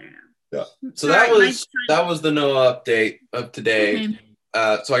will be better now. Yeah. So that was the Noah update of today. Okay.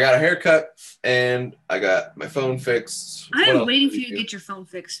 So I got a haircut and I got my phone fixed. I've been waiting for you to get your phone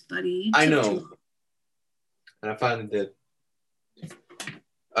fixed, buddy. I know. And I finally did.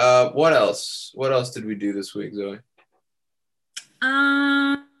 What else? What else did we do this week, Zoe?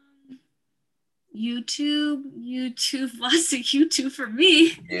 YouTube, lots of YouTube for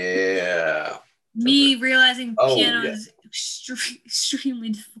me. Yeah. Me realizing piano is extremely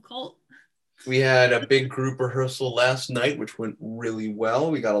difficult. We had a big group rehearsal last night, which went really well.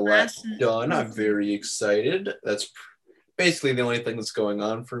 We got a lot done. I'm very excited. That's basically the only thing that's going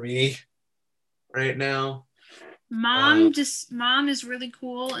on for me right now. Mom is really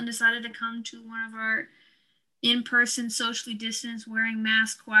cool and decided to come to one of our in-person socially distanced wearing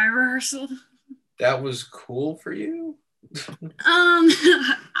mask choir rehearsal. That was cool for you?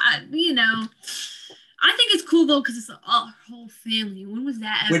 I think it's cool though because it's our whole family. When was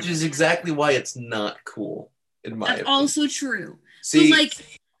that? Which is exactly why it's not cool, in my opinion. That's also true. See, but like,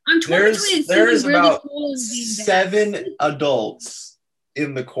 I'm torn between there's really about cool 7 adults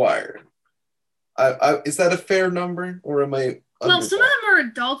in the choir. Is that a fair number, or am I? Well, some of them are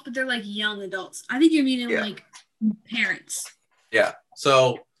adults, but they're like young adults. I think you're meaning like parents. Yeah.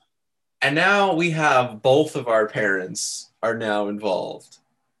 So, and now we have both of our parents are now involved,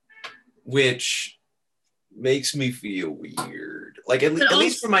 which makes me feel weird. Like at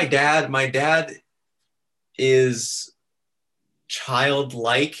least for my dad is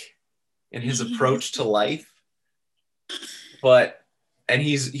childlike in his approach to life, and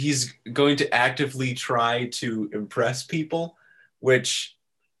he's going to actively try to impress people, which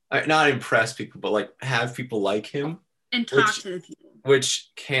not impress people, but like have people like him and talk to the people,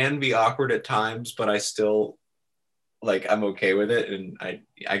 which can be awkward at times, but I still like I'm okay with it and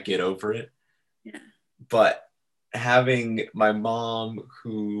I get over it. Yeah. But having my mom,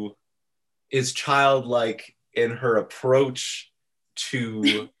 who is childlike in her approach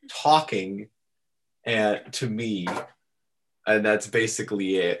to talking and to me, and that's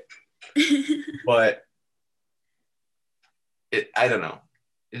basically it. But I don't know.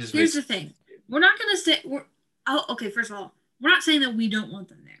 Here's the thing. We're not going to say okay, first of all, we're not saying that we don't want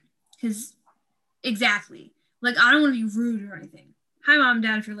them there. Because exactly. Like, I don't want to be rude or anything. Hi, Mom and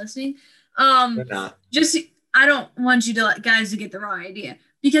Dad, if you're listening. They're not. Just, I don't want you to guys to get the wrong idea.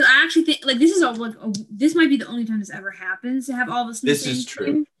 Because I actually think, like, this is this might be the only time this ever happens, to have all this. This is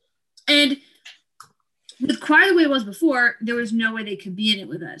true. And with Choir the way it was before, there was no way they could be in it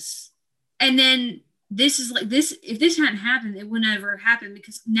with us. And then this is like this. If this hadn't happened, it would never happen,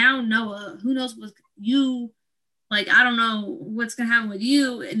 because now Noah, who knows what you, like, I don't know what's gonna happen with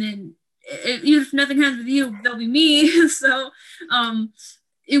you, and then even if nothing happens with you, there'll be me. So,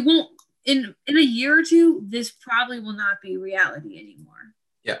 it won't in a year or two. This probably will not be reality anymore.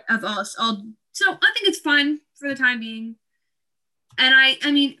 Yeah. Of us all. So I think it's fine for the time being. And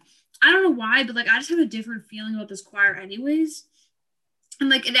I mean, I don't know why, but like I just have a different feeling about this choir, anyways.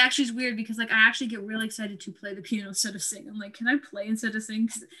 And like, it actually is weird because like I actually get really excited to play the piano instead of sing. I'm like, can I play instead of sing?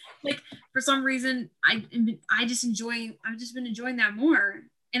 Like, for some reason, I've just been enjoying that more.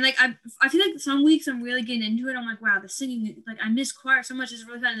 And like, I feel like some weeks I'm really getting into it. I'm like, wow, the singing, like I miss choir so much. It's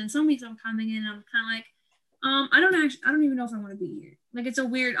really fun. And then some weeks I'm coming in and I'm kind of like, I don't even know if I want to be here. Like, it's a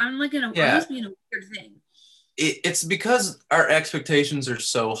weird, I'm like I must be in a weird thing. It's because our expectations are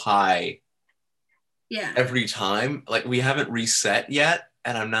so high. Yeah. Every time, like, we haven't reset yet.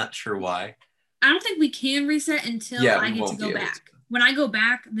 And I'm not sure why. I don't think we can reset until I get to go back. When I go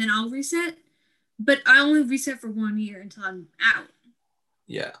back, then I'll reset. But I only reset for 1 year until I'm out.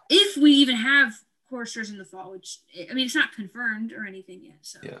 Yeah. If we even have choristers in the fall, which, I mean, it's not confirmed or anything yet.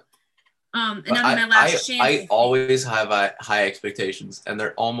 So. Yeah. And then my last chance. I always have high expectations, and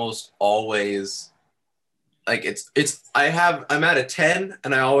they're almost always like I'm at a 10,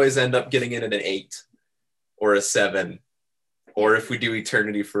 and I always end up getting in at an 8 or a 7. Or if we do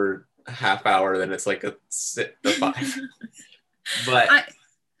Eternity for a half hour, then it's like a 5. But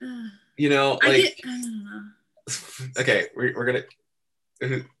you know, like, I don't know. Okay, we're gonna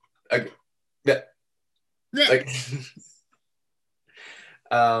like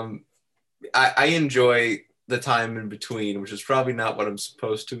I enjoy the time in between, which is probably not what I'm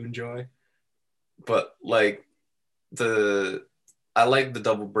supposed to enjoy, but like I like the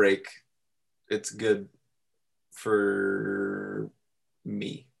double break. It's good for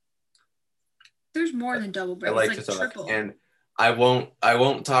me. There's more than double break. I like it's to like talk, triple. and I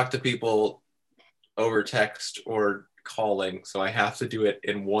won't talk to people over text or calling, so I have to do it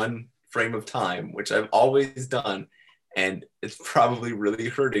in one frame of time, which I've always done, and it's probably really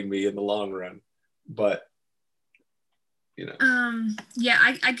hurting me in the long run. But you know. Yeah,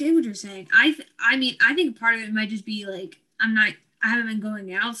 I get what you're saying. I mean, I think part of it might just be like I haven't been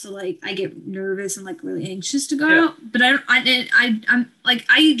going out, so like I get nervous and like really anxious to go out. But I'm like,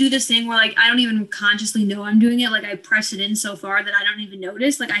 I do this thing where like I don't even consciously know I'm doing it. Like I press it in so far that I don't even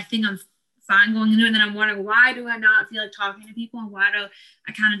notice. Like I think I'm fine going into it, and then I'm wondering, why do I not feel like talking to people, and why do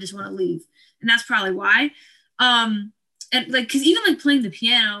I kind of just want to leave? And that's probably why. And like, because even like playing the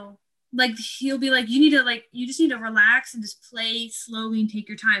piano, like he'll be like, you just need to relax and just play slowly and take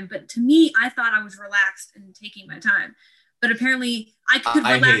your time. But to me, I thought I was relaxed and taking my time. But apparently I could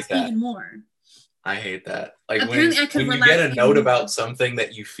relax even more. I hate that. Like when you get a note about something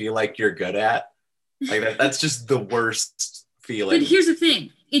that you feel like you're good at, like that's just the worst feeling. But here's the thing.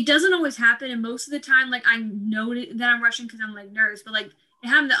 It doesn't always happen. And most of the time, like I know that I'm rushing because I'm like nervous. But like it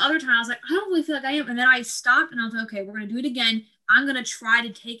happened the other time. I was like, I don't really feel like I am. And then I stopped and I was like, okay, we're going to do it again. I'm going to try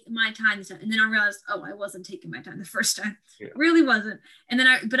to take my time this time. And then I realized, oh, I wasn't taking my time the first time. Yeah. Really wasn't. And then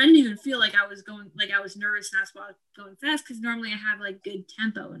but I didn't even feel like I was going, like I was nervous and that's why I was going fast, because normally I have like good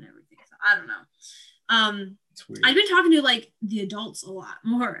tempo and everything. So I don't know. I've been talking to like the adults a lot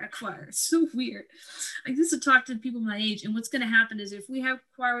more at choir. It's so weird. I used to talk to people my age, and what's going to happen is if we have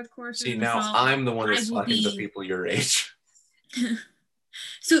choir with courses. See, now fall, I'm the one that's talking to people your age.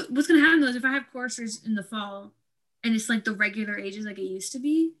 So what's going to happen though is if I have courses in the fall, and it's like the regular ages like it used to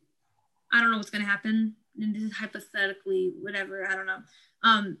be, I don't know what's going to happen. And this is hypothetically, whatever, I don't know.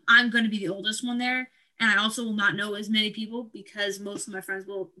 I'm going to be the oldest one there. And I also will not know as many people because most of my friends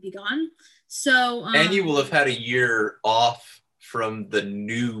will be gone. So. And you will have had a year off from the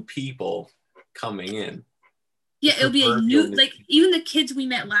new people coming in. Yeah, it'll be a new, like even the kids we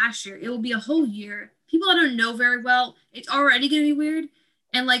met last year, it will be a whole year. People I don't know very well. It's already going to be weird.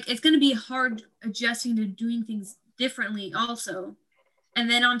 And like, it's going to be hard adjusting to doing things differently also. And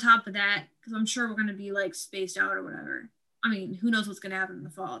then on top of that, because I'm sure we're going to be like spaced out or whatever. I mean, who knows what's going to happen in the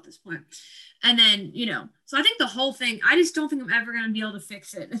fall at this point. And then, so I think the whole thing, I just don't think I'm ever going to be able to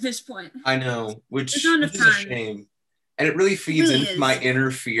fix it at this point. I know, which There's not enough is a time. shame. And it really feeds really into is. my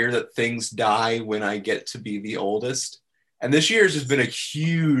inner fear that things die when I get to be the oldest. And this year has just been a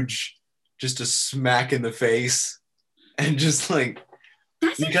huge, just a smack in the face. And just like,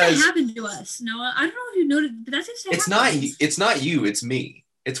 That seems to happen to us, Noah. I don't know if you noticed, but that seems to happen. It's not you, it's me.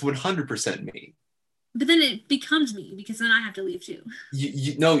 It's 100% me. But then it becomes me because then I have to leave too.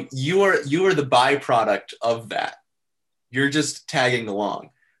 You are the byproduct of that. You're just tagging along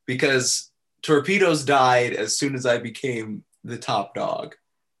because Torpedoes died as soon as I became the top dog.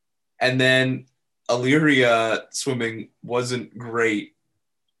 And then Illyria swimming wasn't great,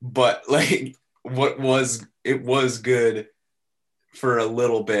 but like it was good for a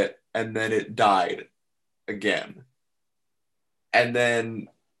little bit, and then it died again. And then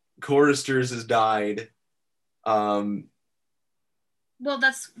Choristers has died. Well,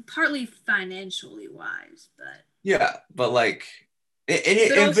 that's partly financially wise, but yeah, but like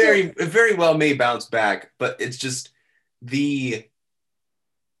it very well may bounce back, but it's just the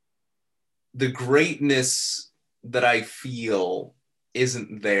greatness that I feel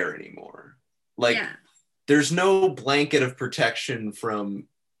isn't there anymore. Like, there's no blanket of protection from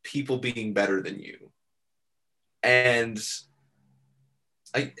people being better than you. And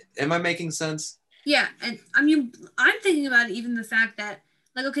am I making sense? Yeah, and I mean, I'm thinking about it, even the fact that,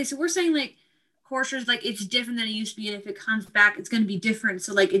 like, okay, so we're saying, like, Choristers, like, it's different than it used to be, and if it comes back, it's going to be different,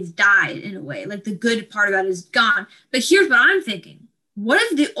 so, like, it's died in a way. Like, the good part about it is gone. But here's what I'm thinking. What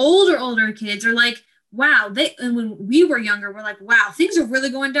if the older kids are like, wow, and when we were younger, we're like, wow, things are really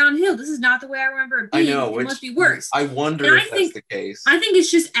going downhill. This is not the way I remember it being. I know, it must be worse. I wonder if that's the case. I think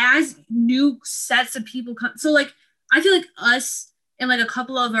it's just as new sets of people come. So, like, I feel like us and, like, a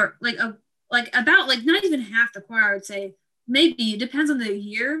couple of our, like, about, like, not even half the choir, I would say, maybe, it depends on the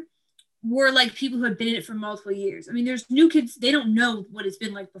year, were, like, people who had been in it for multiple years. I mean, there's new kids, they don't know what it's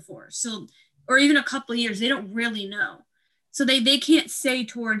been like before. So, or even a couple of years, they don't really know. So they can't say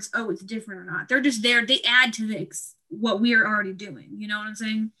towards, oh, it's different or not. They're just there. They add to what we are already doing. You know what I'm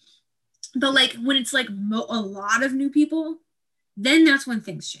saying? But, like, when it's, like, a lot of new people, then that's when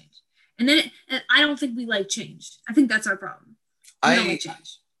things change. And then I don't think we like change. I think that's our problem. We don't like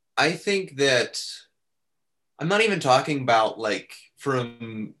change. I think that I'm not even talking about, like,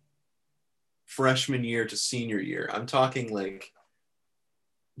 from freshman year to senior year. I'm talking, like,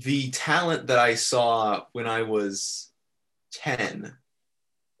 the talent that I saw when I was 10,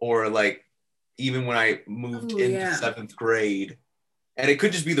 or, like, even when I moved into 7th grade. And it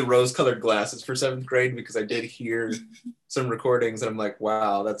could just be the rose-colored glasses for 7th grade, because I did hear some recordings and I'm like,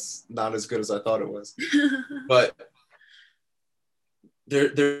 wow, that's not as good as I thought it was. But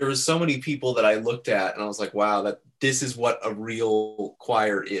there were so many people that I looked at and I was like, wow, that this is what a real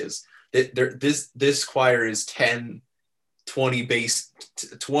choir is. This choir is 10, 20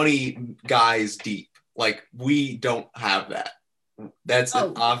 guys deep. Like, we don't have that. That's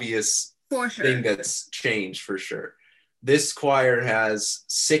an obvious thing that's changed for sure. This choir has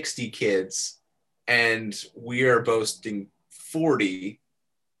 60 kids and we are boasting 40,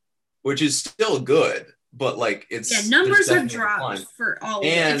 which is still good, but, like, it's numbers have dropped for all of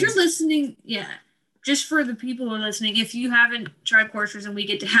it. If you're listening, just for the people who are listening, if you haven't tried Choristers and we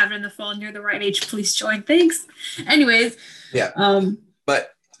get to have it in the fall and you're the right age, please join. Thanks. Anyways. Yeah.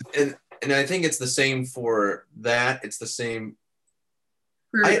 But and I think it's the same for that. It's the same.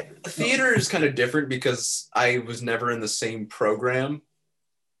 Theater is kind of different because I was never in the same program.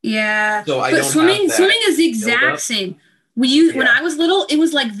 Yeah. So I but don't swimming is the exact same. When I was little, it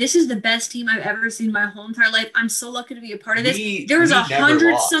was like, this is the best team I've ever seen my whole entire life. I'm so lucky to be a part of this. There was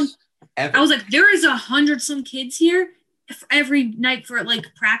 100 some. Ever. I was like, there is 100 some kids here every night for,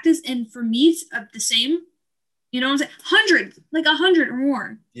 like, practice, and for me it's the same. You know what I'm saying? 100 or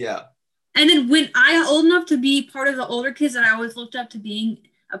more. Yeah. And then when I got old enough to be part of the older kids that I always looked up to being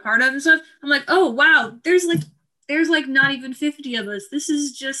a part of and stuff, I'm like, oh wow, there's not even 50 of us. This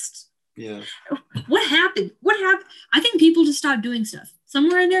is just What happened? I think people just stopped doing stuff.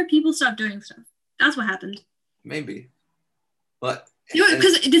 Somewhere in there, people stopped doing stuff. That's what happened. Maybe. But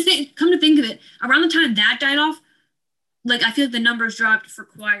because come to think of it, around the time that died off, like, I feel like the numbers dropped for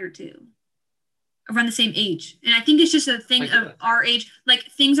choir too. Around the same age. And I think it's just a thing of our age. Like,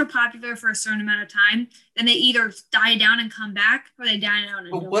 things are popular for a certain amount of time, then they either die down and come back, or they die down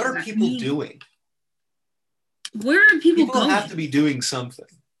and But what are people doing? Where are people going? People have to be doing something.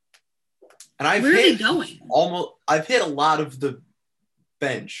 And where are they going? I've hit a lot of the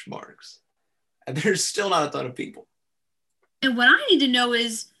benchmarks, and there's still not a ton of people. And what I need to know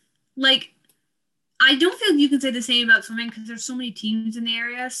is, like I don't feel you can say the same about swimming because there's so many teams in the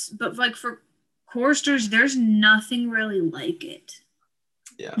areas, but like for choristers, there's nothing really like it.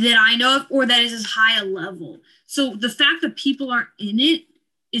 Yeah. That I know of, or that is as high a level. So the fact that people aren't in it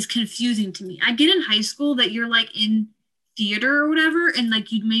is confusing to me. I get in high school that you're like in theater or whatever, and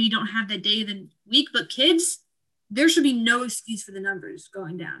like you maybe don't have that day of the week, but kids, there should be no excuse for the numbers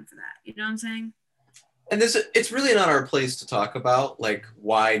going down for that. You know what I'm saying? And it's really not our place to talk about like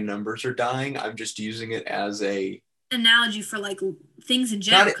why numbers are dying. I'm just using it as a analogy for like things in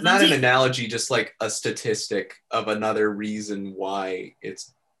general. Not an analogy, just like a statistic of another reason why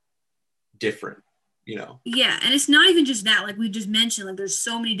it's different, you know? Yeah, and it's not even just that. Like we just mentioned, like there's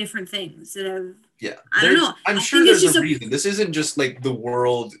so many different things that have. Yeah, I don't know. I'm sure there's a reason. This isn't just like the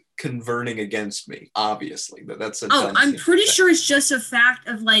world converting against me. Obviously, that's. I'm pretty sure it's just a fact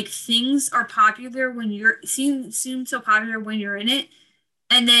of like things are popular when you're seem so popular when you're in it,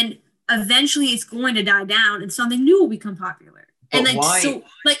 and then eventually it's going to die down and something new will become popular. But and like why? So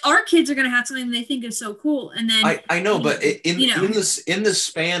like our kids are gonna have something they think is so cool, and then I know, but in the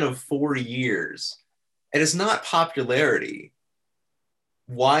span of 4 years, and it's not popularity.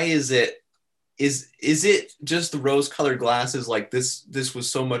 Why is it? Is it just the rose-colored glasses? Like this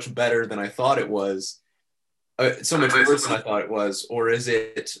was so much better than I thought it was, so much worse than I thought it was, or is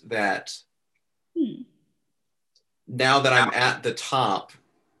it that now that I'm at the top,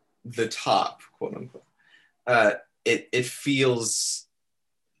 quote unquote, it feels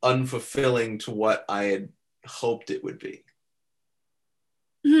unfulfilling to what I had hoped it would be.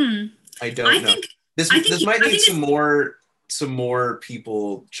 I don't know. This might need some more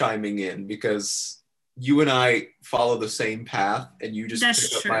people chiming in because you and I follow the same path and you just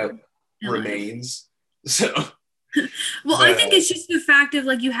pick up my remains. So well, I think it's just the fact of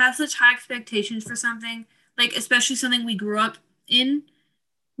like you have such high expectations for something, like especially something we grew up in.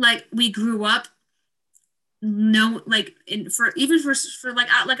 Like we grew up like for like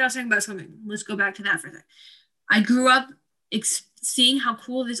I was saying about swimming. Let's go back to that for a second. I grew up seeing how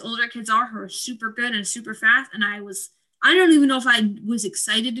cool these older kids are who are super good and super fast, and I don't even know if I was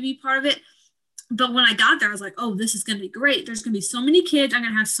excited to be part of it. But when I got there, I was like, oh, this is going to be great. There's going to be so many kids. I'm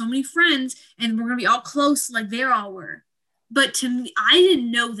going to have so many friends, and we're going to be all close like they all were. But to me, I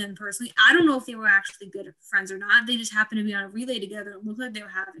didn't know them personally. I don't know if they were actually good friends or not. They just happened to be on a relay together. It looked like they were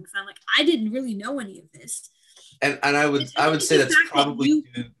having fun. Like, I didn't really know any of this. And I would say that's probably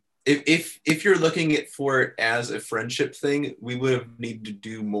if you're looking for it as a friendship thing, we would have needed to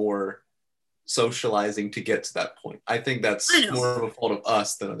do more socializing to get to that point. I think that's more of a fault of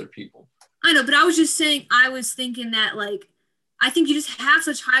us than other people. I know, but I was just saying, I was thinking that like, I think you just have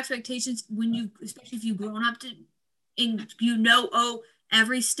such high expectations when you, especially if you've grown up to, and you know, oh,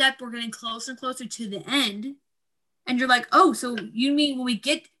 every step we're getting closer and closer to the end. And you're like, oh, so you mean when we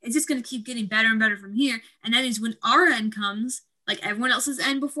get, it's just going to keep getting better and better from here. And that means when our end comes, like everyone else's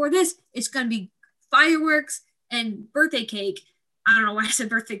end before this, it's going to be fireworks and birthday cake. I don't know why I said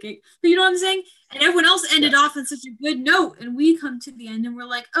birthday cake, but you know what I'm saying? And everyone else ended off on such a good note. And we come to the end and we're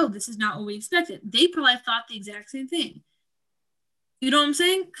like, oh, this is not what we expected. They probably thought the exact same thing. You know what I'm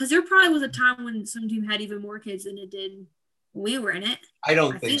saying? Because there probably was a time when some team had even more kids than it did when we were in it. I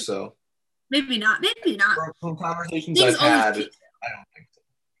don't think so. Maybe not. Maybe not. From conversations I've had, I don't think so.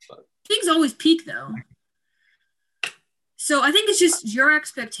 But. Things always peak, though. So I think it's just your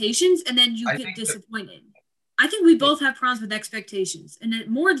expectations, and then you get disappointed. I think we both have problems with expectations, and it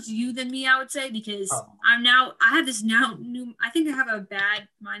more it's you than me, I would say, because I have this new. I think I have a bad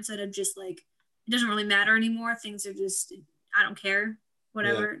mindset of just like it doesn't really matter anymore. Things are just I don't care,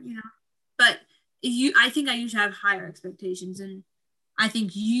 whatever, you know. But I think I used to have higher expectations, and I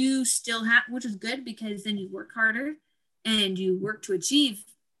think you still have, which is good because then you work harder and you work to achieve,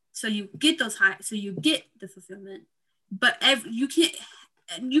 so you get those so you get the fulfillment. But you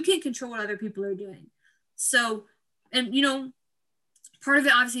can't control what other people are doing. So, and you know, part of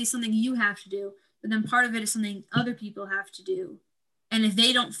it obviously is something you have to do, but then part of it is something other people have to do. And if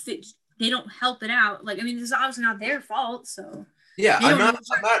they don't help it out. Like, I mean, this is obviously not their fault. So yeah, I'm not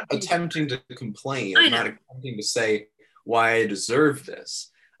attempting to complain. I'm not attempting to say why I deserve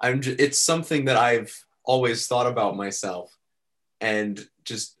this. It's something that I've always thought about myself, and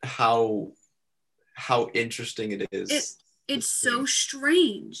just how interesting it is. It's so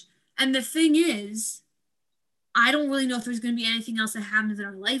strange. And the thing is, I don't really know if there's going to be anything else that happens in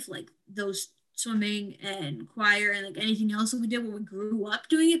our life, like those swimming and choir and like anything else that we did when we grew up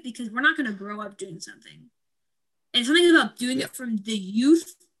doing it, because we're not going to grow up doing something. And something about doing it from the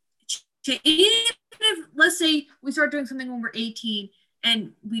youth. Even if, let's say we start doing something when we're 18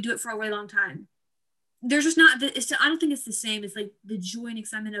 and we do it for a really long time. there's just not. I don't think it's the same as like the joy and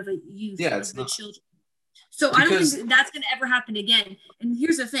excitement of a youth, Yeah, of it's the not. children. So I don't Because think that's going to ever happen again. And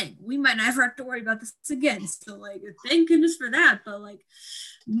here's the thing: we might never have to worry about this again. So like, thank goodness for that. But like,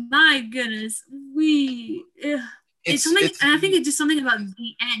 my goodness, it's something, it's and I think it's just something about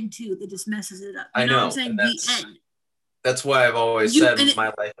the end too that just messes it up. You I know what I'm know, and saying? The end. that's why I've always You said and it,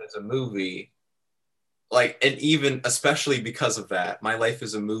 my life is a movie. Like, and even especially because of that, my life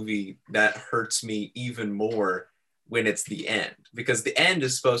is a movie that hurts me even more when it's the end, because the end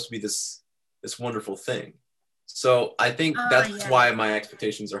is supposed to be this wonderful thing. So I think that's yeah. why my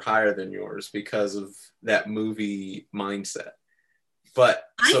expectations are higher than yours, because of that movie mindset. But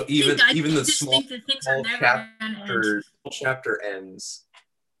so I even the just think that things are small never going to end. chapter ends,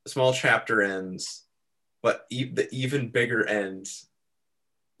 the small chapter ends, but the even bigger ends.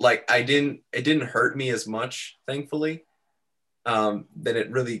 Like it didn't hurt me as much, thankfully, than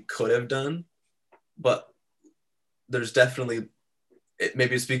it really could have done. But there's definitely,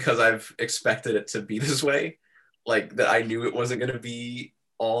 maybe it's because I've expected it to be this way, like that I knew it wasn't going to be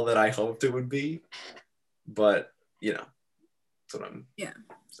all that I hoped it would be. But that's what I'm Yeah.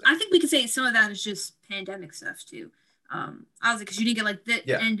 saying. I think we could say some of that is just pandemic stuff too. I was like, because you didn't get like the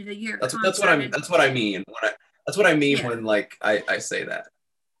Yeah, end of the year that's concert. that's what I mean that's what I mean Yeah. when like I say that.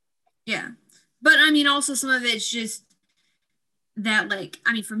 Yeah. But I mean, also some of it's just that, like,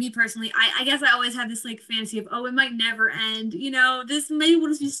 I mean, for me personally, I guess I always have this like fantasy of, oh, it might never end. You know, this maybe we'll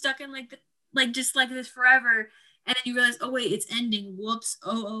just be stuck in like like just like this forever. And then you realize, oh wait, it's ending. Whoops.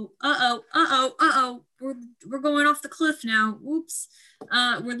 We're going off the cliff now. Whoops.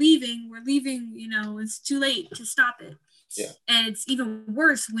 We're leaving. We're leaving. You know, it's too late to stop it. Yeah. And it's even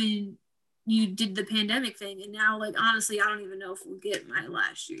worse when you did the pandemic thing. And now, like, honestly, I don't even know if we'll get my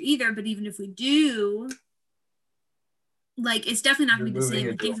last year either. But even if we do, like, it's definitely not gonna be the same,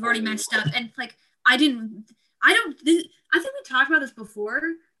 and things have already messed up. And like, I didn't, I don't, this, I think we talked about this before,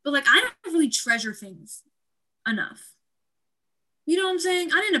 but like, I don't really treasure things enough. You know what I'm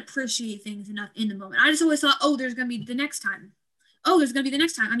saying? I didn't appreciate things enough in the moment. I just always thought, oh, there's gonna be the next time. Oh, there's gonna be the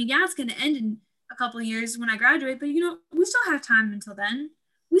next time. I mean, yeah, it's gonna end in a couple of years when I graduate, but you know, we still have time until then.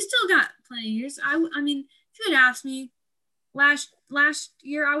 We still got plenty of years. I mean, if you had asked me last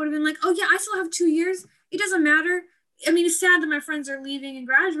year, I would have been like, oh yeah, I still have 2 years. It doesn't matter. I mean, it's sad that my friends are leaving and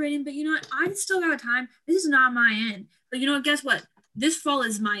graduating, but you know what? I still got time. This is not my end. But you know what? Guess what? This fall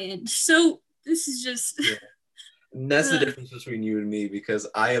is my end. So this is just. Yeah. And that's the difference between you and me, because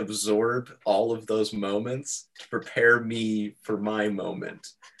I absorb all of those moments to prepare me for my moment,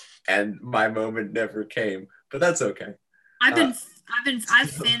 and my moment never came. But that's okay. I've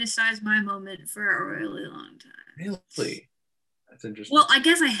fantasized my moment for a really long time. Really? That's interesting. Well, I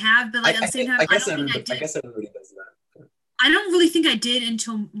guess I have, but like at the same time, I don't think I did. I guess everybody does that. I don't really think I did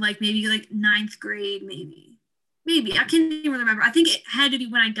until like maybe like ninth grade, maybe. Maybe. I can't even remember. I think it had to be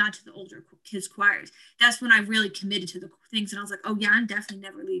when I got to the older kids choirs. That's when I really committed to the things, and I was like, oh yeah, I'm definitely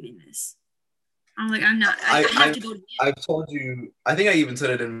never leaving this. I'm like, I'm not. I have to go to the end. I've told you. I think I even said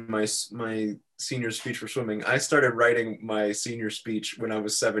it in my senior speech for swimming. I started writing my senior speech when I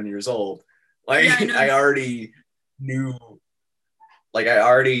was 7 years old. Like, yeah, I already knew. Like, I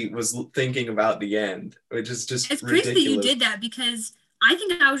already was thinking about the end, which is just it's ridiculous. Crazy that you did that, because I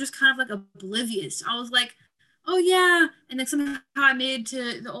think I was just kind of like oblivious. I was like, oh yeah, and then somehow I made it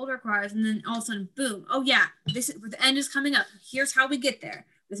to the older choirs, and then all of a sudden, boom, oh yeah, the end is coming up. Here's how we get there.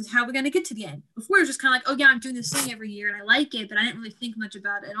 This is how we're gonna get to the end. Before it was just kind of like, oh yeah, I'm doing this thing every year and I like it, but I didn't really think much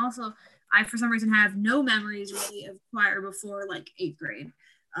about it. And also, I for some reason have no memories really of choir before like 8th grade.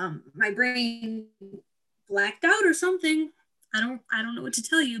 My brain blacked out or something. I don't know what to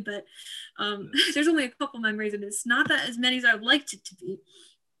tell you, but there's only a couple memories, and it's not that as many as I would like it to be.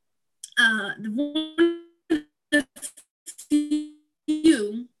 The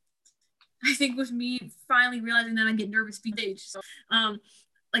few, I think, was me finally realizing that I get nervous being stage. So,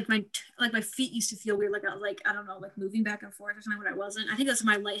 like my feet used to feel weird, like I was like, I don't know, like moving back and forth or something when I wasn't. I think that's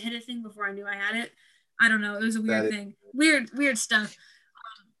my lightheaded thing before I knew I had it. I don't know. It was a weird thing. Weird stuff.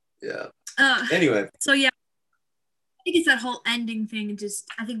 Yeah. Anyway. So yeah. I think it's that whole ending thing, and just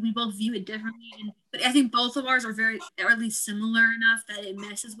I think we both view it differently, but I think both of ours are or at least similar enough that it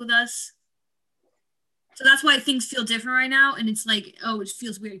messes with us. So that's why things feel different right now, and it's like, oh, it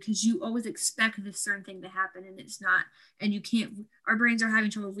feels weird because you always expect this certain thing to happen, and it's not, and you can't. Our brains are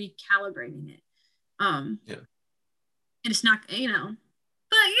having trouble recalibrating it. Yeah. And it's not, but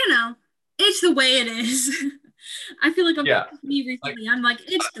it's the way it is. I feel like me recently. I'm like,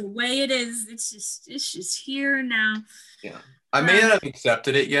 it's the way it is. It's just here now. Yeah. I may not have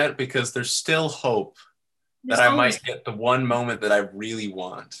accepted it yet, because there's still hope that I might get the one moment that I really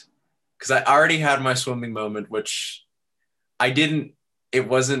want. because I already had my swimming moment, which it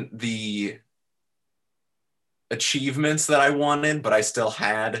wasn't the achievements that I wanted, but I still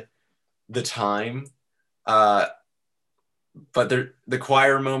had the time. But the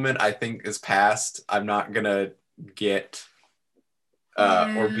choir moment, I think, is past. I'm not gonna get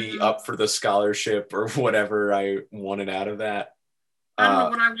or be up for the scholarship or whatever I wanted out of that. I don't know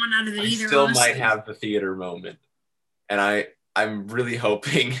what I want out of it either. I still honestly. might have the theater moment, and I'm really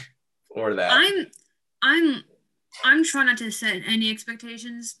hoping for that. I'm trying not to set any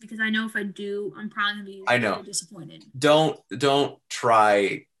expectations because I know if I do, I'm probably gonna be really disappointed. Don't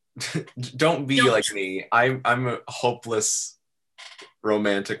try. Don't be like me. I'm a hopeless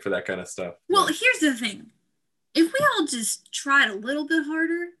romantic for that kind of stuff. Well, here's the thing. If we all just tried a little bit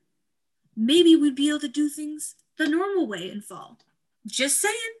harder, maybe we'd be able to do things the normal way in fall. Just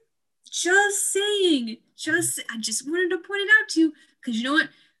saying. I just wanted to point it out to you because you know what?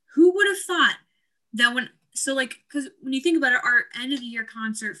 Who would have thought that because when you think about it, our end of the year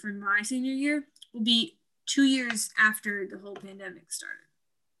concert for my senior year will be 2 years after the whole pandemic started.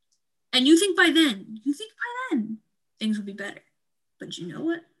 And you think by then things will be better. But you know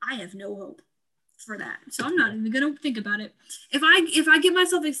what? I have no hope for that. So I'm not even going to think about it. If I get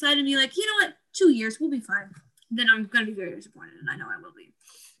myself excited and be like, you know what? 2 years, we'll be fine. Then I'm going to be very disappointed, and I know I will be.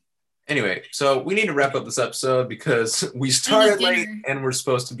 Anyway, so we need to wrap up this episode because we started late and we're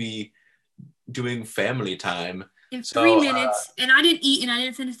supposed to be doing family time. In 3 minutes, and I didn't eat and I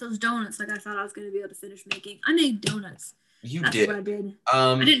didn't finish those donuts like I thought I was going to be able to finish making. I made donuts. That's what I did.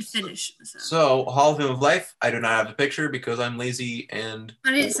 I didn't finish. So Hall of Fame of Life, I do not have the picture because I'm lazy and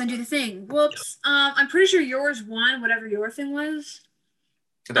I didn't send you the thing. Whoops. I'm pretty sure yours won, whatever your thing was.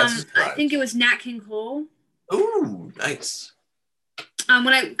 I think it was Nat King Cole. Ooh, nice.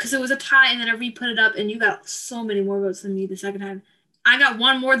 Because it was a tie and then I re-put it up and you got so many more votes than me the second time. I got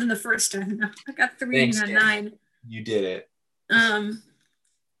one more than the first time. I got 3 and you got 9. You did it.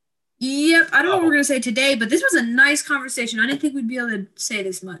 Yep. I don't know what we're gonna say today, but this was a nice conversation. I didn't think we'd be able to say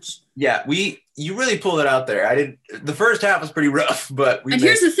this much. Yeah, you really pulled it out there. The first half was pretty rough, but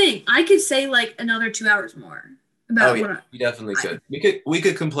here's the thing: I could say like another 2 hours more about we definitely could. We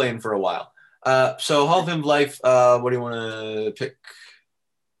could complain for a while. So Hall of Fame of Life. What do you want to pick?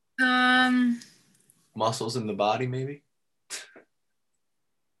 Muscles in the body, maybe.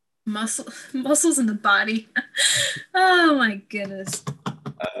 Muscles in the body. Oh my goodness.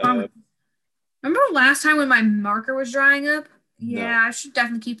 Remember last time when my marker was drying up? Yeah, no. I should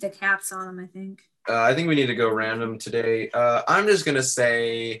definitely keep the caps on them, I think. I think we need to go random today. I'm just going to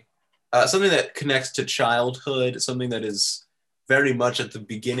say something that connects to childhood, something that is very much at the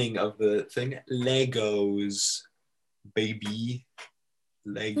beginning of the thing. Legos, baby.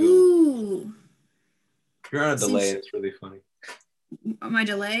 Legos. Ooh. You're on a delay. It's really funny. My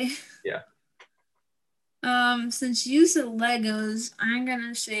delay? Yeah. Since you said Legos, I'm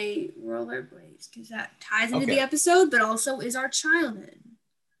gonna say rollerblades because that ties into the episode, but also is our childhood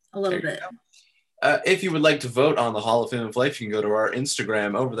a little bit. If you would like to vote on the Hall of Fame of Life, you can go to our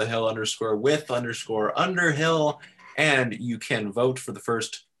Instagram, _with_Underhill, and you can vote for the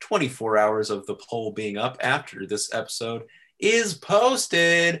first 24 hours of the poll being up after this episode is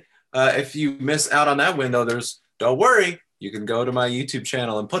posted. If you miss out on that window, don't worry. You can go to my YouTube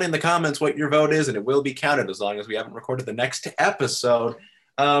channel and put in the comments what your vote is, and it will be counted as long as we haven't recorded the next episode.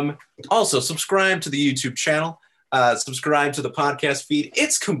 Also, subscribe to the YouTube channel. Subscribe to the podcast feed.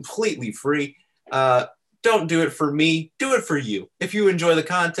 It's completely free. Don't do it for me. Do it for you. If you enjoy the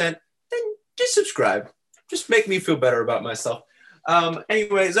content, then just subscribe. Just make me feel better about myself.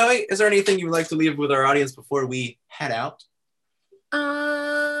 Anyway, Zoe, is there anything you would like to leave with our audience before we head out?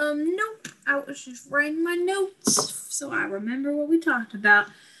 Nope. I was just writing my notes so I remember what we talked about.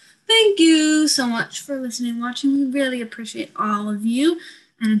 Thank you so much for listening and watching. We really appreciate all of you.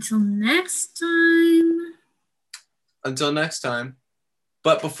 And until next time.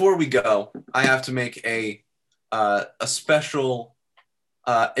 But before we go, I have to make a special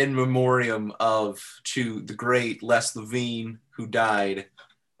in memoriam to the great Les Levine, who died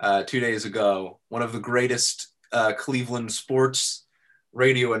 2 days ago. One of the greatest Cleveland sports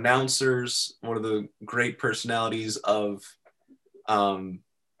radio announcers, one of the great personalities of the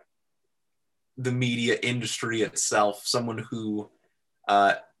media industry itself, someone who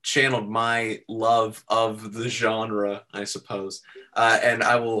channeled my love of the genre, I suppose. And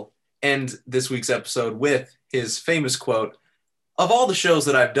I will end this week's episode with his famous quote, "Of all the shows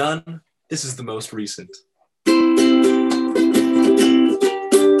that I've done, this is the most recent."